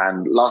 Niamh,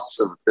 and lots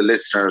of the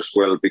listeners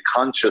will be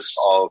conscious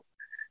of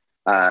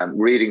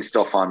reading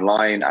stuff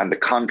online and the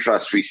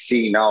contrast we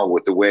see now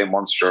with the way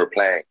Munster are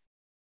playing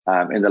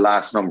in the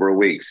last number of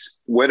weeks.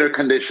 Weather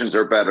conditions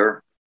are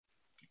better,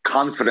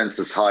 confidence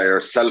is higher,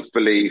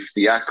 self-belief,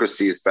 the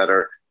accuracy is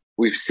better.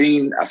 We've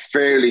seen a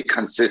fairly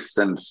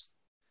consistent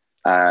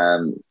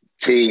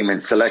team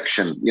in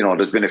selection.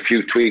 There's been a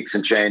few tweaks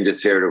and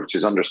changes here, which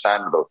is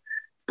understandable.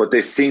 But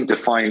they seem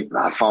to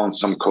have found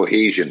some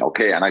cohesion,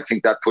 okay? And I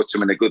think that puts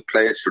them in a good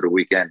place for the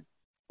weekend.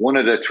 One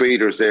of the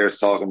tweeters there is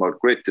talking about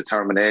grit,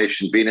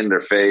 determination, being in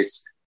their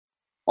face,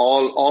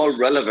 all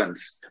relevant.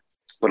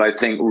 But I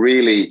think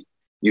really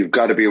you've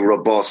got to be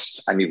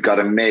robust and you've got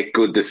to make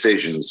good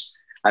decisions.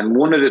 And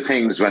one of the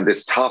things when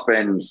this top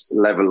end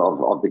level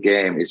of the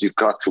game is you've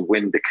got to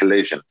win the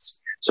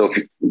collisions. So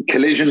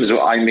collisions,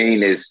 I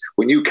mean, is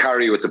when you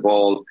carry with the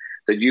ball,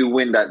 that you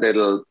win that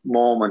little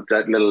moment,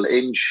 that little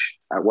inch,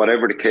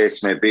 whatever the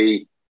case may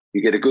be.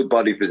 You get a good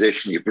body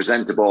position. You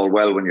present the ball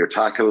well when you're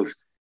tackled.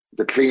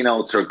 The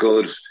clean-outs are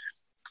good.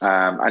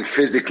 And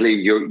physically,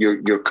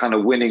 you're kind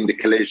of winning the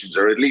collisions,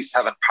 or at least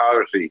having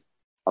parity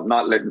of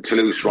not letting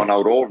Toulouse run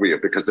out over you,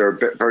 because they're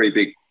a very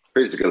big,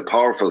 physical,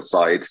 powerful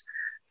side.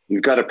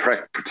 You've got to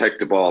protect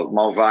the ball.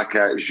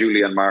 Mauvaka,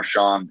 Julian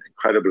Marchand,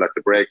 incredible at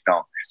the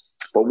breakdown.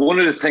 But one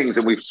of the things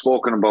that we've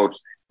spoken about,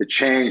 the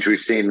change we've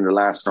seen in the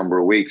last number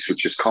of weeks,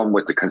 which has come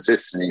with the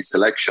consistency,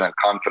 selection and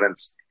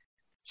confidence,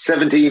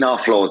 17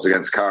 offloads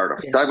against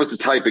Cardiff. Yeah. That was the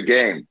type of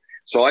game.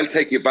 So I'll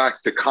take you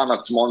back to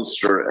Connacht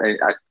Munster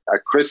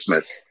at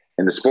Christmas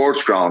in the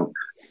sports ground.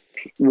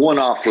 One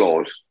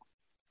offload,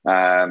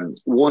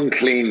 one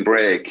clean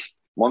break.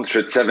 Munster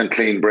had 7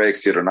 clean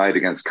breaks the other night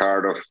against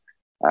Cardiff.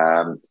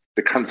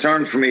 The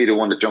concern for me, the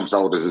one that jumps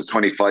out, is his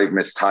 25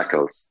 missed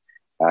tackles.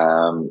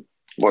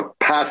 But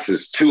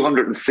passes,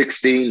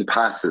 216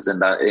 passes in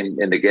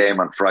the game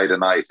on Friday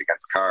night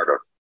against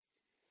Cardiff.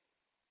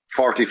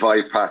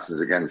 45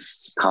 passes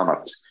against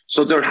Connacht.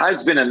 So there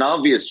has been an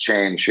obvious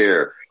change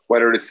here,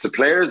 whether it's the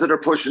players that are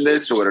pushing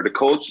this, or whether the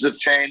coaches have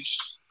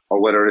changed, or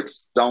whether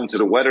it's down to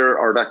the weather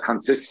or that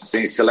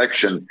consistency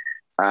selection.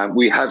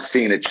 We have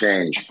seen a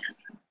change.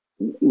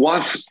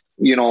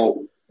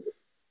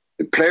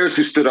 Players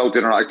who stood out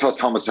there, I thought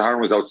Thomas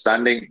Ahern was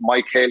outstanding.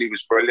 Mike Haley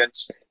was brilliant.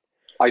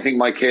 I think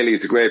Mike Haley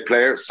is a great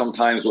player.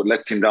 Sometimes what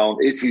lets him down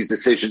is his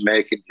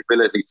decision-making, the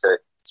ability to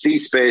see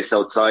space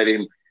outside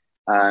him.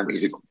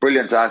 He's a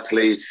brilliant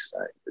athlete,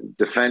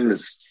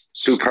 defends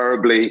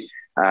superbly.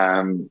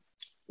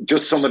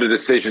 Just some of the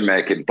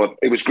decision-making. But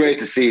it was great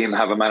to see him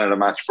have a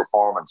man-of-the-match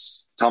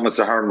performance. Thomas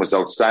Ahern was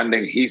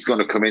outstanding. He's going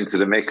to come into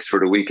the mix for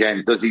the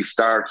weekend. Does he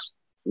start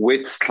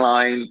with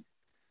Klein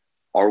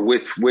or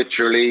with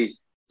Wycherley?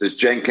 Does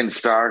Jenkins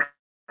start?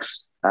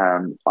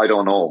 I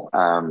don't know.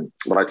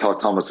 But I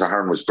thought Thomas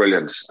Ahern was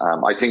brilliant.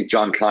 I think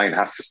John Klein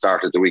has to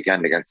start at the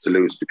weekend against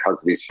Toulouse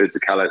because of his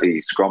physicality,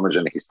 his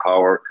scrummaging, his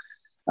power.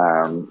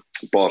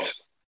 But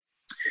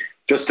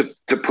just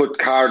to put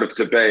Cardiff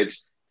to bed,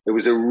 it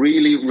was a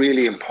really,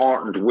 really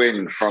important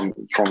win from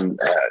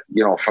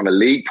a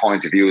league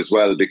point of view as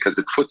well, because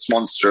it puts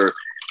Munster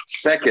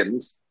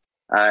second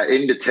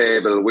in the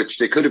table, which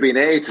they could have been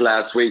 8th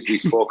last week. We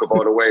spoke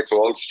about away to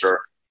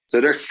Ulster. So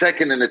they're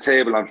second in the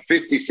table on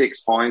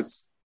 56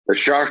 points. The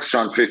Sharks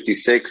are on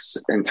 56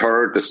 in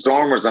third. The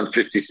Stormers on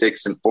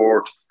 56 in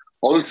fourth.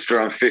 Ulster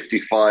on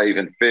 55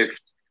 in fifth.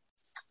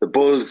 The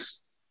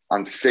Bulls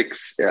on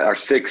sixth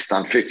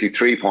on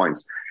 53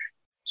 points.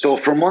 So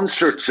for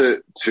Munster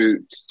to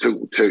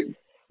the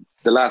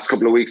last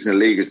couple of weeks in the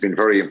league has been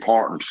very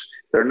important.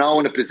 They're now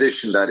in a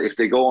position that if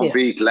they go and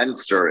beat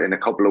Leinster in a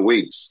couple of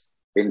weeks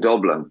in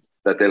Dublin,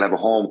 that they'll have a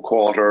home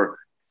quarter.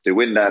 They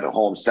win that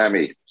home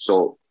semi.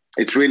 So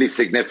it's really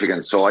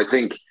significant. So I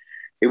think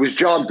it was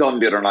job done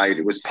the other night.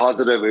 It was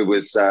positive. It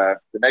was the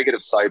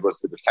negative side was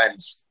the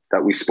defence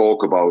that we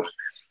spoke about,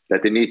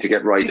 that they need to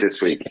get right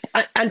this week.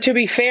 And to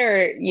be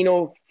fair,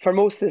 for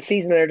most of the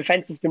season, their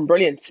defence has been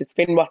brilliant. It's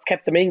been what's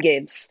kept them in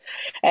games.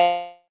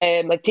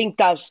 I think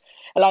that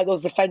a lot of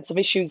those defensive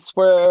issues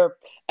were,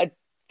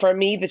 for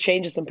me, the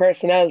changes in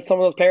personnel. Some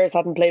of those players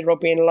hadn't played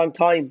rugby in a long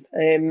time,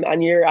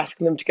 and you're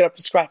asking them to get up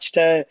to scratch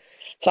to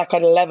that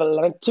kind of level.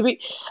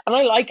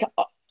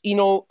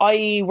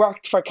 I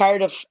worked for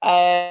Cardiff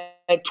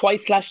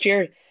twice last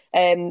year.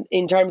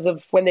 In terms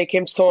of when they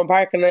came to Thomond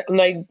Park, and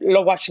I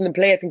love watching them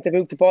play. I think they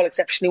moved the ball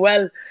exceptionally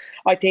well.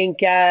 I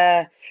think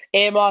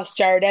Amos,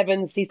 Jared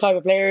Evans, these type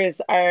of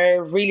players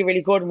are really, really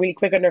good and really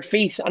quick on their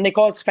feet, and they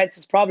cause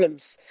defences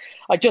problems.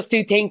 I just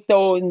do think,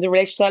 though, in the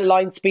relation to that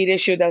line speed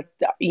issue, that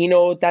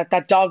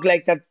that dog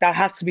leg that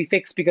has to be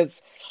fixed,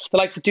 because the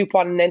likes of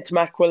Dupont and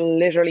Ntamack will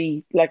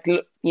literally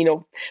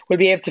will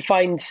be able to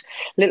find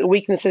little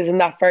weaknesses in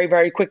that very,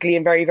 very quickly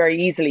and very,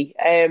 very easily.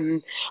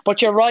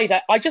 But you're right.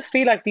 I just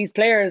feel like these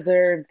players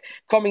are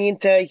coming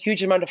into a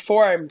huge amount of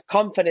form,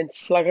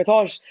 confidence. Like I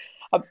thought,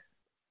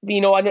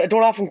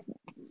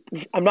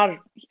 I'm not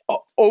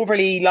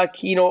overly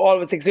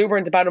always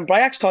exuberant about him, but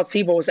I actually thought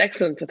Sibo was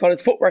excellent. I thought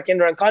his footwork in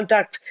around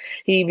contact,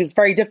 he was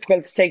very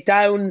difficult to take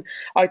down.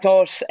 I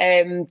thought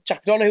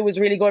Jack Donoghue was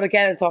really good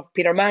again. I thought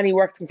Peter Manny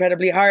worked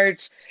incredibly hard.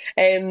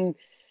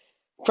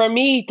 For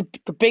me,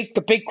 the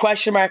big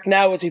question mark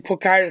now as we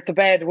put Cardiff to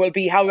bed will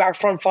be how our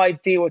front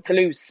five deal with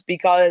Toulouse,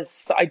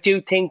 because I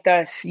do think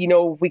that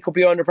we could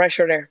be under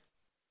pressure there.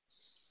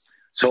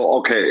 So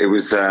okay, it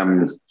was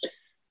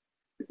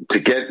to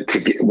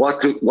get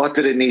what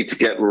did it need to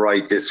get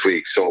right this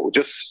week? So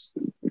just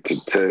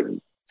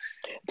to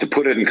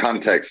put it in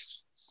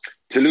context,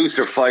 Toulouse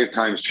are 5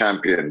 times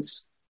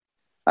champions.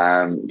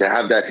 They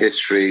have that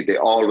history. They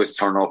always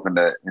turn up in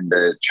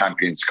the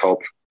Champions Cup.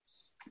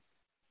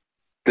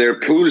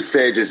 Their pool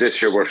stages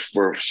this year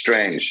were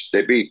strange.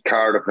 They beat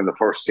Cardiff in the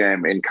first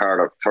game in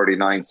Cardiff,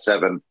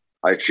 39-7.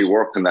 I actually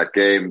worked in that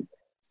game.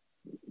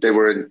 They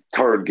were in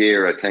third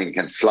gear, I think,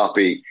 and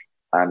sloppy.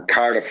 And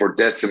Cardiff were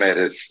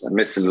decimated and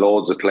missing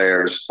loads of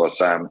players, but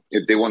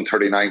they won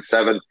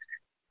 39-7.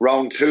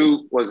 Round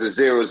 2 was a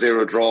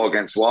 0-0 draw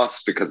against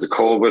Wasps because of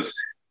COVID.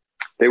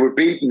 They were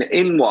beaten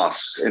in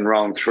Wasps in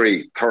round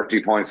 3,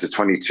 30 points to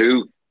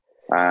 22.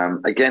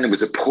 Again, it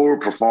was a poor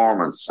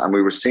performance, and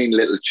we were seeing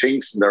little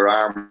chinks in their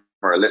armour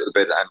a little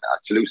bit, and a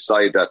Toulouse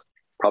side that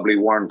probably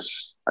weren't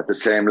at the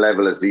same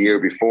level as the year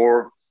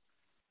before.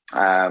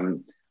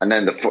 And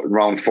then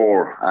round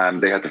 4,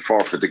 they had to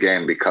forfeit the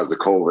game because of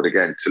COVID.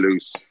 Again,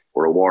 Toulouse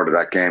were awarded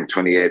that game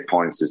 28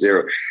 points to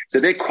 0. So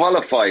they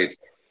qualified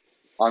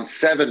on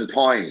 7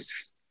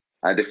 points,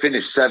 and they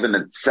finished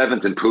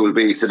 7th in Pool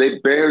B. So they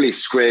barely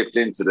scraped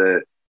into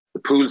the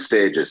pool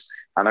stages.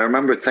 And I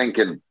remember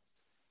thinking,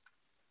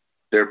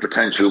 they're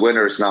potential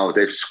winners now.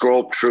 They've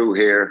scraped through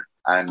here,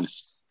 and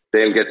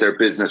they'll get their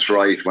business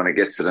right when it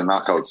gets to the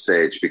knockout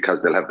stage,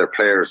 because they'll have their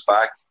players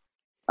back.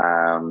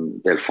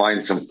 They'll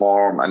find some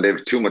form, and they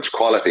have too much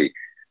quality.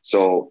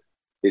 So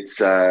it's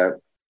they're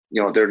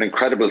an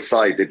incredible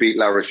side. They beat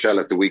La Rochelle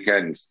at the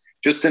weekend.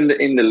 Just in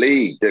the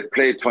league, they've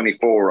played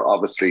 24,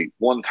 obviously,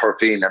 won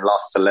 13 and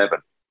lost 11.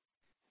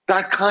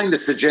 That kind of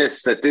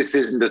suggests that this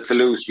isn't the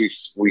Toulouse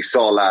we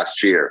saw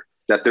last year,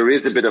 that there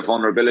is a bit of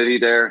vulnerability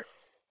there.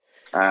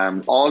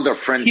 All their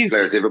French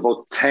players, they have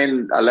about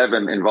 10,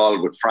 11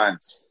 involved with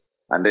France,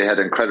 and they had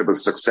incredible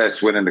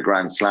success winning the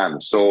Grand Slam.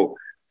 So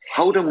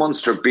how did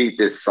Munster beat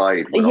this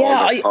side with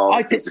all their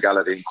power,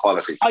 physicality and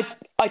quality?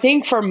 I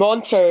think for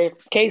Munster,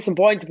 case in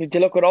point, to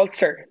look at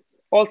Ulster.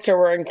 Ulster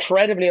were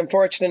incredibly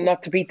unfortunate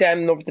not to beat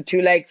them over the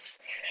 2 legs.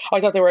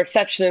 I thought they were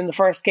exceptional in the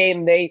first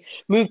game. They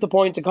moved the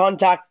point of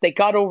contact. They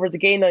got over the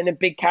gain line in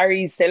big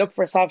carries. They looked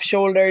for soft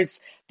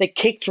shoulders. They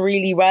kicked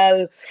really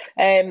well,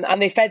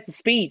 and they fed the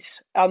speed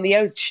on the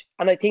edge.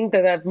 And I think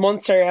that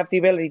Munster have the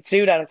ability to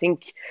do that. I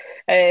think,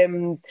 I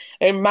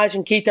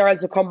imagine Keith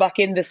Earls will come back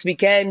in this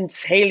weekend.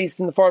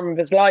 Haley's in the form of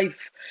his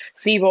life.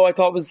 Sibo, I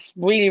thought, was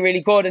really, really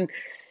good.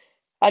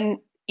 And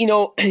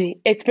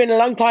it's been a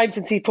long time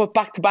since he put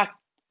back-to-back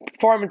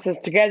performances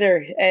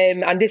together,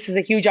 and this is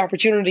a huge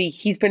opportunity.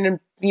 He's been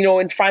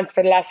in France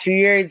for the last few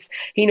years.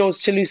 He knows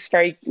Toulouse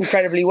very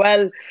incredibly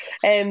well,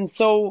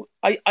 so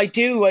I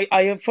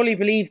fully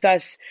believe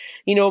that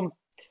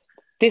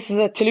this is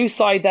a Toulouse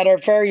side that are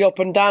very up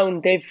and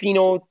down. They've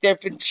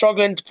been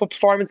struggling to put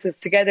performances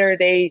together.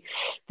 They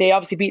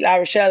obviously beat La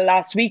Rochelle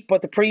last week,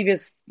 but the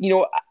previous,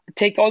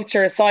 take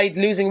Ulster aside,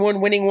 losing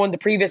one, winning one the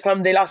previous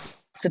time they lost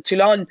to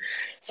Toulon.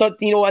 So,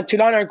 and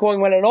Toulon aren't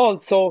going well at all.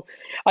 So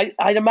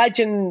I'd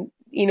imagine,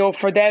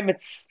 for them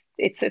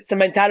it's a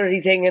mentality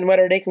thing and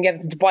whether they can get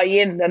them to buy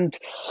in. And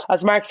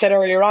as Mark said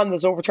earlier on,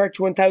 there's over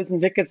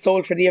 31,000 tickets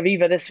sold for the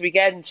Aviva this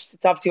weekend. It's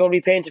obviously going to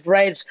be painted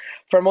red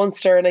for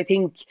Munster. And I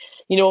think,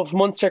 if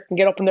Munster can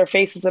get up in their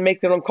faces and make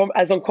them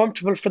as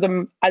uncomfortable for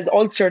them as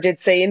Ulster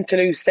did, say, in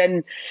Toulouse,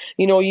 then,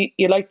 you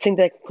like to think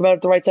they can come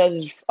out the right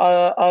side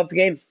of the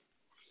game.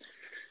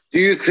 Do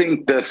you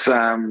think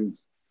that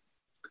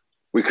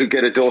we could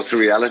get a dose of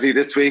reality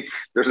this week?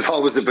 There's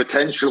always a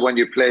potential when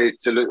you play a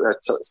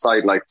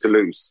side like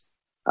Toulouse.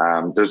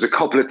 There's a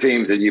couple of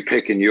teams that you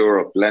pick in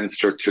Europe,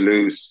 Leinster,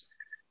 Toulouse,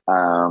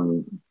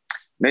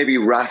 maybe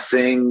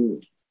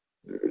Racing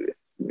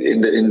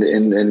in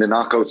the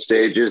knockout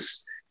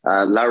stages,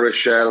 La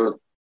Rochelle,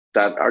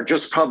 that are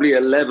just probably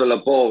a level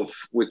above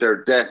with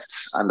their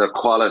depth and their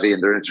quality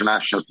and their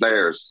international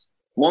players.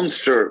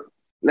 Munster,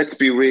 let's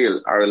be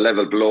real, are a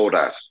level below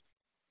that.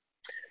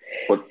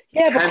 But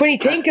when you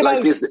think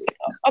about it,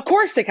 of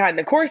course they can.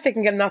 Of course they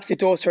can get an absolute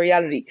dose of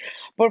reality.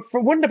 But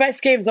for one of the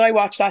best games that I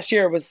watched last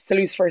year was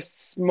Toulouse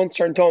versus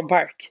Munster in Dupont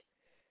Park.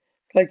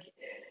 Like,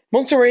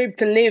 Munster were able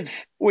to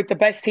live with the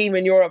best team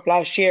in Europe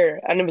last year,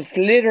 and it was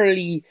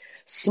literally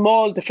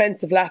small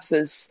defensive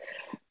lapses.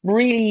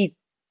 Really,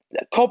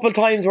 a couple of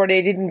times where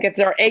they didn't get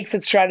their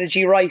exit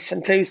strategy right,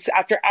 and Toulouse,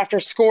 after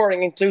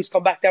scoring, and Toulouse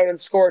come back down and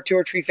score 2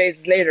 or 3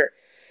 phases later.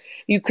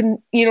 You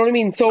know what I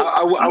mean? So,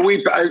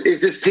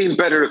 is this team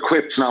better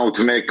equipped now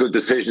to make good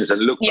decisions and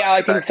look? Yeah,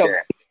 I think so. Game?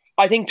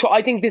 I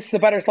think this is a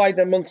better side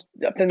than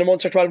the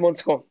Munster 12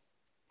 months ago.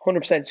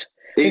 100%.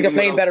 I think they're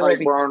playing better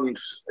rugby.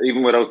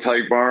 Even without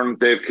Ty Byrne,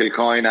 Dave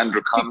Kilcoyne,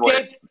 Andrew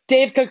Conway.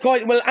 Dave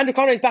Kilcoyne. Well, Andrew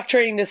Conway is back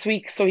training this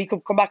week, so he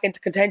could come back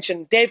into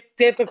contention. Dave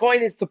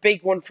Kilcoyne is the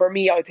big one for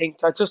me, I think.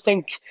 I just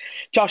think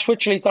Josh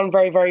Wycherley's done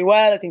very, very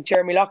well. I think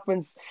Jeremy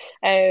Loughman's,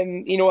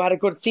 had a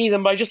good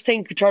season. But I just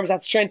think in terms of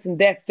that strength and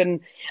depth and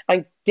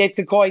Dave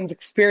Kilcoyne's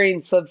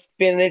experience of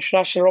being an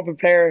international rugby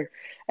player,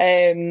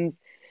 you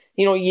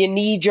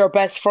need your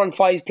best front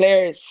 5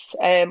 players.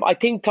 I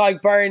think Ty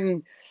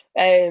Byrne,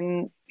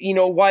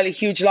 while a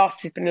huge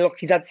loss,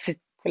 he's had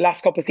the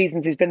last couple of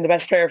seasons, he's been the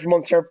best player for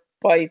Munster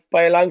by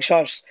a long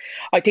shot.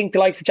 I think the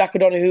likes of Jack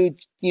O'Donoghue,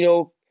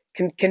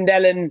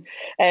 Kendellen,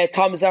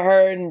 Thomas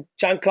Ahern,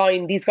 John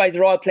Klein, these guys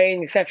are all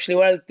playing exceptionally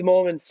well at the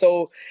moment.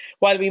 So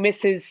while we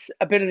miss his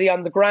ability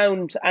on the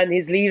ground and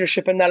his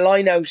leadership in that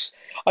line out,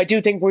 I do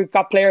think we've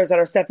got players that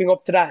are stepping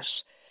up to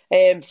that.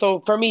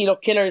 So for me,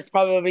 Killer is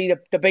probably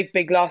the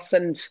big loss,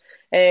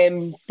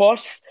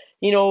 but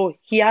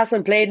he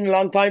hasn't played in a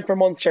long time for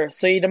Munster,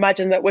 so you'd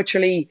imagine that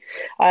Wycherley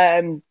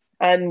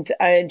and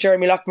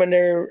Jeremy Loughman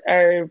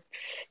are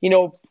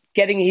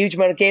getting a huge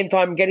amount of game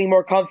time, getting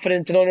more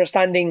confident and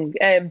understanding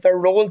their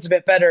roles a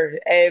bit better.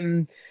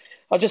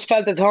 I just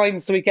felt at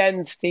times the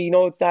weekend,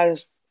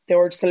 that they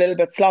were just a little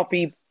bit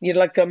sloppy. You'd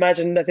like to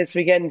imagine that this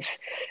weekend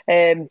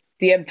the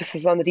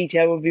emphasis on the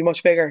detail would be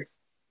much bigger.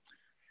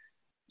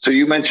 So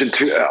you mentioned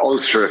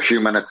Ulster a few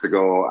minutes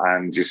ago,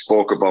 and you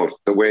spoke about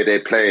the way they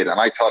played,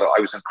 and I thought I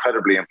was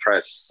incredibly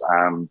impressed.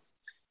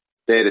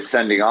 They had a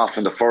sending off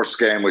in the first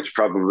game, which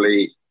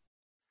probably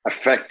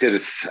affected,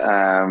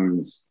 I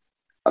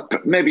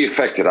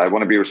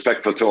want to be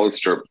respectful to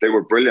Ulster. They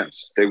were brilliant.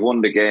 They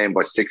won the game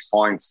by 6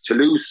 points.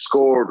 Toulouse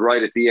scored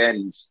right at the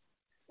end.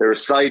 They're a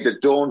side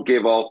that don't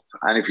give up,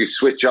 and if you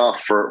switch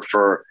off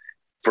for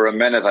a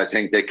minute, I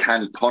think they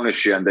can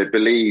punish you, and they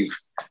believe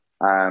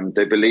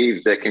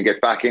they can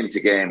get back into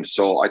games.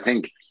 So I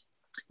think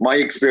my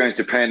experience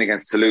of playing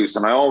against Toulouse,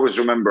 and I always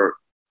remember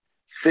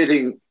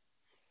sitting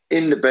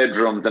in the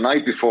bedroom the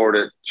night before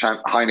the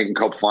Heineken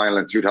Cup final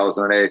in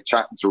 2008,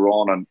 chatting to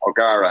Ron and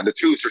O'Gara, and the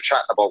two of us were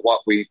chatting about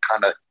what we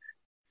kind of,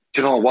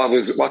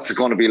 what's it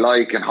going to be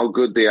like and how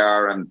good they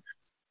are. And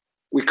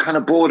we kind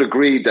of both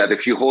agreed that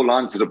if you hold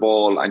on to the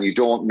ball and you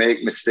don't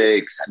make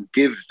mistakes and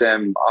give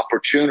them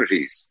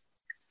opportunities,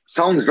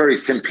 sounds very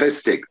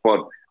simplistic,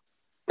 but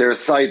they're a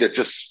side that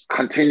just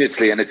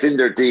continuously, and it's in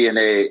their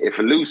DNA, if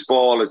a loose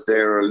ball is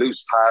there, or a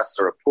loose pass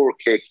or a poor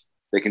kick,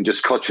 they can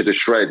just cut you to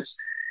shreds.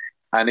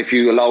 And if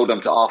you allow them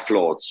to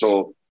offload.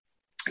 So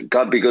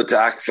God be good to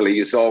Axel. He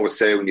used to always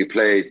say when you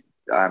played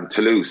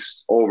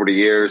Toulouse over the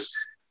years,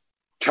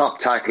 chop,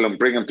 tackle him,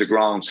 bring him to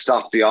ground,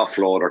 stop the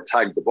offload or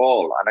tag the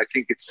ball. And I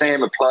think the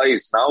same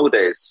applies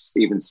nowadays,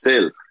 even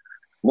still.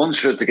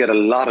 Munster to get a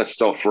lot of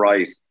stuff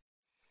right.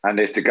 And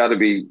if there got to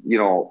be,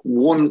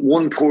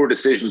 one poor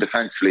decision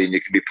defensively and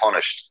you can be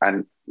punished.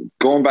 And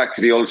going back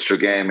to the Ulster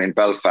game in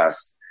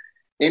Belfast,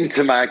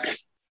 Ntamack,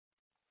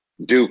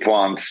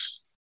 Dupont,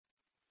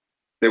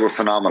 they were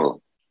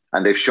phenomenal.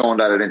 And they've shown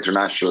that at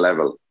international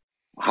level.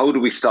 How do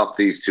we stop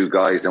these two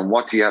guys? And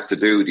what do you have to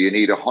do? Do you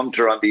need a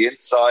hunter on the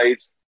inside?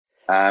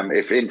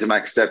 If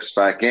Ntamack steps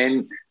back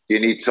in, do you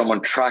need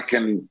someone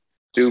tracking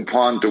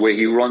Dupont, the way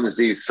he runs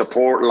these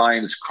support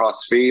lines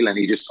cross field, and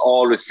he just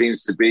always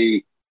seems to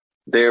be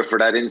there for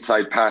that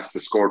inside pass to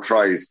score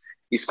tries.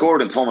 He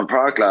scored in Thomond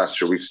Park last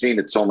year. We've seen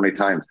it so many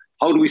times.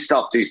 How do we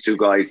stop these two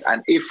guys?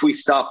 And if we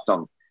stop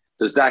them,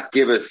 does that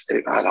give us,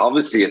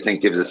 obviously, I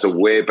think gives us a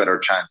way better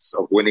chance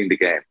of winning the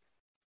game?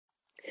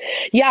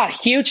 Yeah,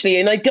 hugely.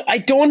 And I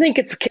don't think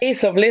it's a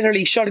case of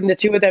literally shutting the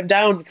two of them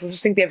down, because I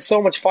just think they have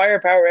so much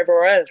firepower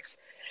everywhere else.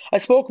 I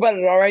spoke about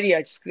it already.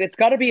 It's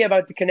got to be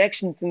about the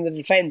connections in the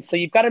defence. So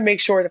you've got to make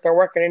sure that they're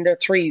working in their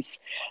threes.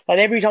 And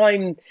every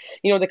time,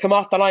 they come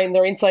off the line,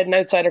 their inside and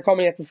outside are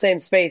coming at the same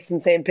space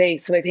and same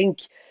pace. And I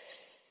think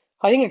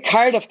at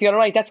Cardiff the other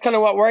night, that's kind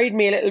of what worried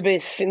me a little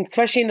bit, and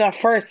especially in that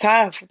first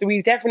half.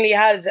 We definitely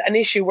had an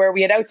issue where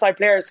we had outside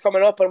players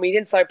coming up and we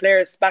had inside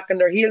players back on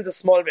their heels a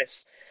small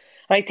bit.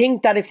 I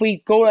think that if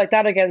we go like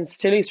that against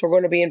Toulouse, we're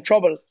going to be in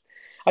trouble.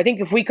 I think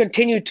if we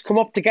continue to come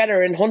up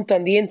together and hunt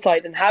on the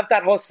inside and have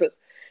that hustle,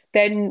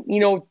 then,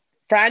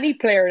 for any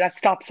player that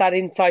stops that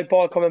inside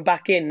ball coming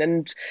back in,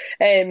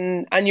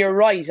 and you're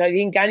right, I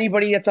think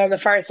anybody that's on the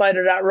far side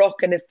of that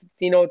ruck, and if,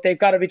 they've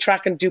got to be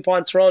tracking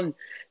Dupont's run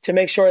to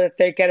make sure that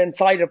they get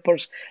inside it,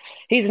 but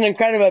he's an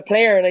incredible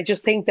player, and I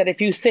just think that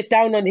if you sit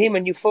down on him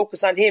and you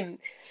focus on him,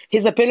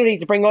 his ability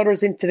to bring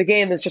others into the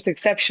game is just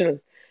exceptional.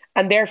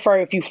 And therefore,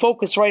 if you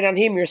focus right on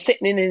him, you're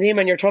sitting in him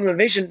and your tunnel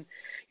vision,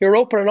 you're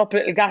opening up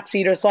little gaps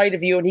either side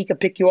of you, and he can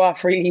pick you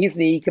off really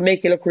easily. He can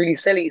make you look really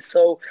silly.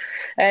 So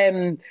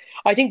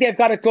I think they've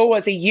got to go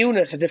as a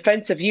unit, a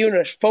defensive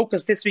unit,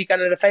 focus this week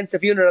on a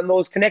defensive unit on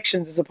those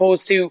connections as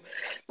opposed to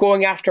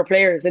going after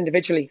players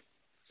individually.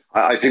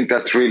 I think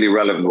that's really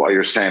relevant what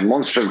you're saying.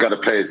 Munster have got to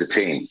play as a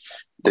team.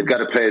 They've got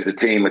to play as a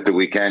team at the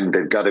weekend.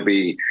 They've got to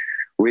be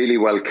really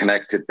well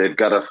connected. They've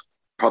got to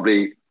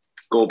probably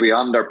go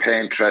beyond their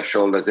pain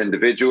threshold as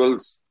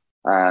individuals.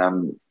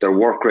 Their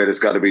work rate has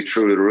got to be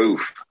through the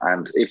roof,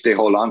 and if they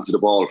hold on to the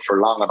ball for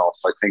long enough,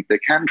 I think they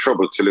can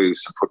trouble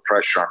Toulouse and put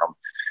pressure on them.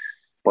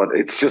 But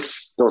it's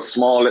just those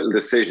small little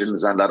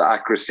decisions and that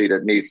accuracy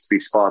that needs to be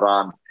spot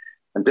on.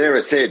 And dare I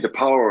say, the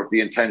power,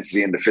 the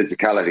intensity and the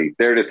physicality,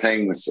 they're the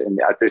things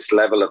at this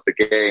level of the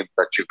game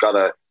that you've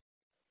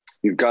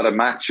got to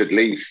match at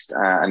least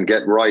and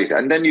get right,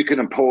 and then you can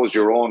impose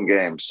your own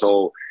game.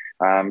 So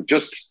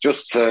just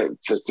to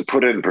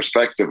put it in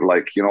perspective,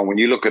 when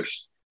you look at,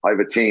 I have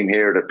a team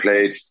here that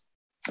played,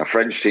 a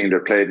French team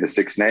that played in the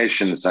Six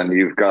Nations, and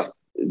you've got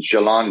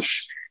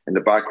Jalanche in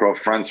the back row,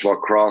 Francois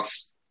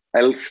Cross,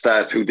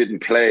 Elstad, who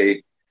didn't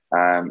play.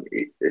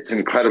 It's an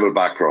incredible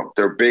back row.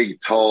 They're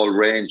big, tall,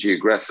 rangy,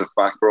 aggressive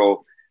back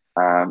row.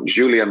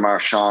 Julien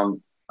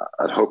Marchand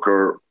at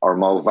hooker, or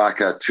Mo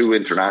Vaca, two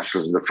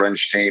internationals in the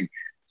French team.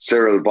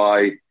 Cyril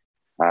Bay,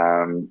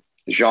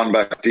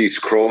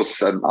 Jean-Baptiste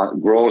Gross on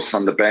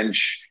the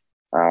bench.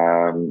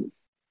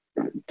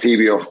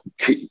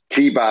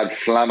 T-Bad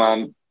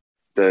Flamand,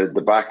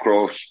 the back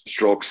row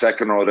stroke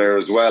second row there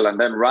as well, and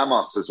then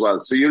Ramos as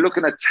well. So you're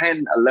looking at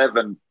 10,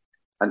 11,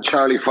 and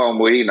Charlie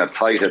Faumuina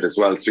tight it as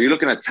well. So you're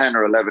looking at 10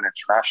 or 11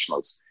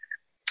 internationals.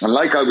 And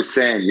like I was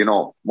saying,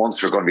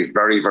 Munster are going to be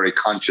very, very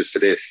conscious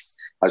of this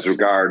as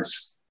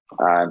regards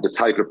the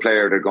type of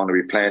player they're going to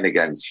be playing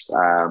against.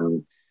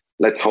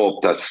 Let's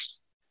hope that,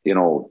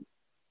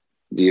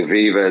 the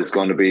Aviva is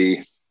going to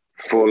be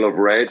full of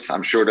red.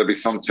 I'm sure there'll be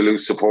some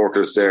Toulouse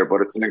supporters there, but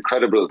it's an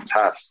incredible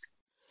task.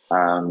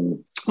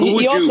 Who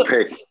would you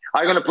pick?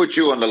 I'm going to put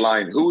you on the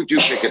line. Who would you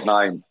pick at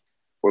 9?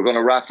 We're going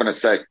to wrap in a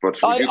sec,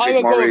 but would you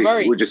pick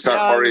Murray? Would you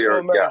start Murray?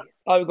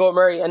 I would go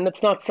Murray, and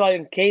it's not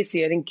sliding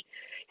Casey. I think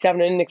he's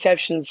having an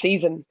exceptional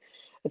season.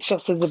 It's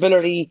just his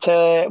ability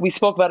to, we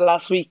spoke about it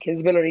last week, his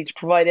ability to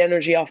provide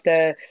energy off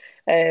the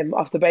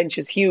bench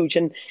is huge.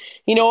 And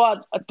you know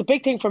what? The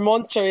big thing for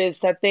Munster is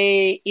that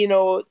they,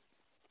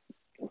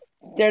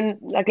 they're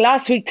like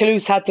last week,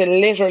 Toulouse had to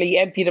literally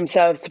empty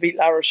themselves to beat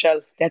La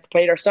Rochelle. They had to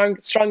play their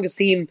strongest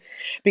team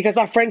because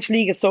that French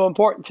league is so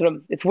important to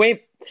them.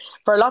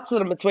 For lots of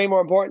them, it's way more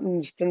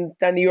important than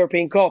the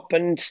European Cup.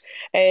 And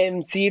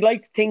so you'd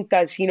like to think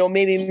that,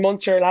 maybe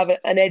Munster will have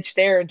an edge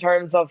there in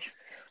terms of...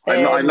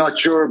 I'm not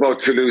sure about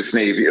Toulouse,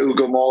 Niamh.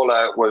 Ugo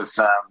Mola was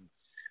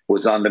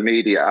on the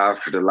media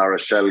after the La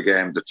Rochelle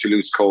game, the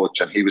Toulouse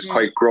coach, and he was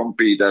quite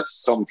grumpy that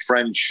some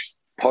French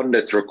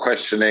pundits were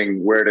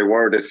questioning where they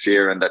were this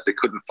year and that they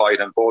couldn't fight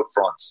on both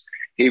fronts.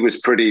 He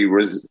was pretty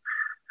resilient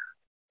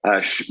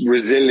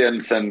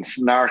and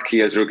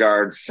snarky as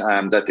regards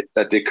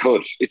that they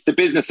could. It's the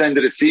business end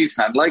of the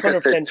season, and like 100%. I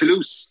said,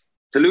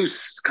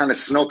 Toulouse kind of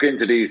snuck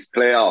into these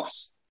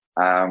playoffs.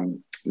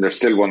 They're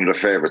still one of the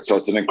favourites, so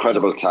it's an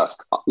incredible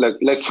task.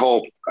 Let's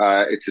hope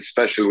it's a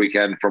special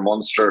weekend for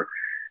Munster.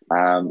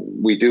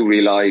 We do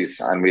realise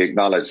and we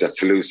acknowledge that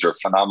Toulouse are a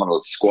phenomenal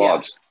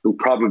squad who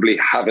probably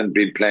haven't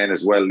been playing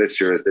as well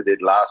this year as they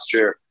did last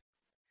year.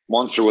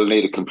 Munster will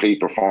need a complete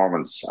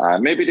performance.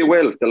 Maybe they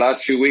will. The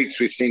last few weeks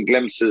we've seen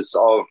glimpses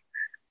of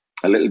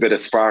a little bit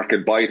of spark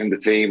and bite in the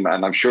team,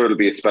 and I'm sure it'll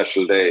be a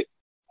special day.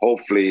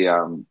 Hopefully,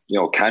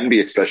 can be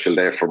a special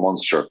day for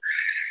Munster.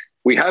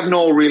 We have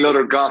no real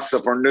other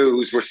gossip or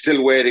news. We're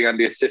still waiting on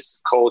the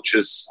assistant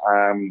coaches.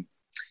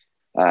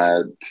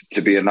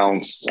 to be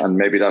announced, and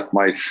maybe that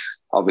might,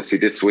 obviously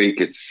this week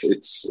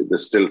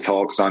there's still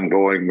talks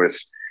ongoing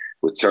with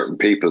certain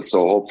people,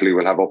 so hopefully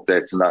we'll have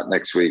updates on that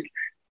next week.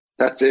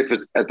 That's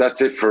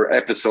it for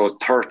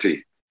episode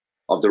 30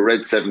 of the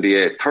Red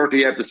 78.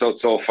 30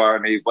 episodes so far,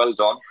 Niamh, well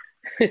done.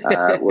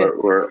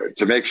 We're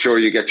to make sure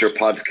you get your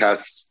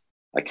podcast.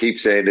 I keep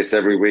saying this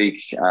every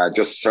week,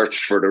 just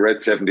search for the Red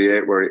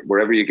 78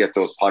 wherever you get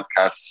those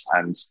podcasts,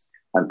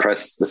 and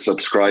press the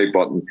subscribe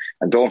button.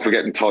 And don't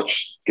forget to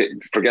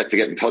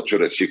get in touch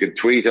with us. You can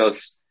tweet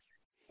us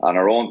on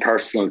our own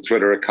personal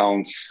Twitter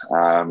accounts,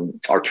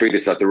 or tweet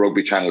us at the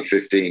Rugby Channel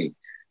 15,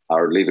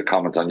 or leave a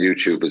comment on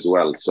YouTube as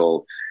well.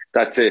 So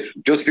that's it.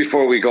 Just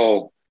before we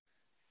go,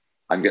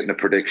 I'm getting a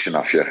prediction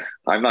off you.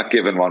 I'm not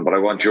giving one, but I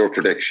want your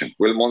prediction.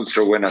 Will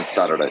Munster win on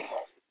Saturday?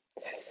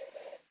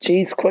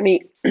 Jeez,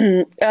 Quinny.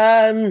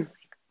 Yeah,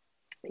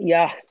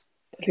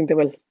 I think they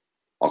will.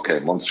 Okay,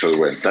 Munster will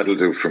win. That'll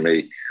do for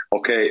me.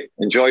 Okay,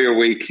 enjoy your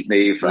week,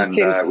 Niamh,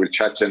 and we'll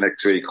chat to you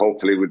next week.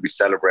 Hopefully we'll be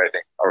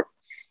celebrating, or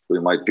we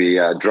might be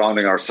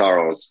drowning our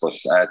sorrows. But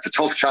it's a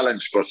tough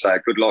challenge, but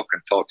good luck,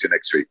 and talk to you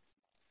next week.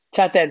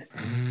 Chat then.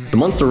 The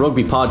Munster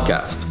Rugby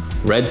Podcast.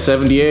 Red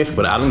 78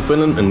 with Alan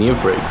Quinlan and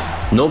Niamh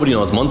Briggs. Nobody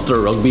knows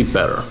Munster Rugby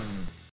better.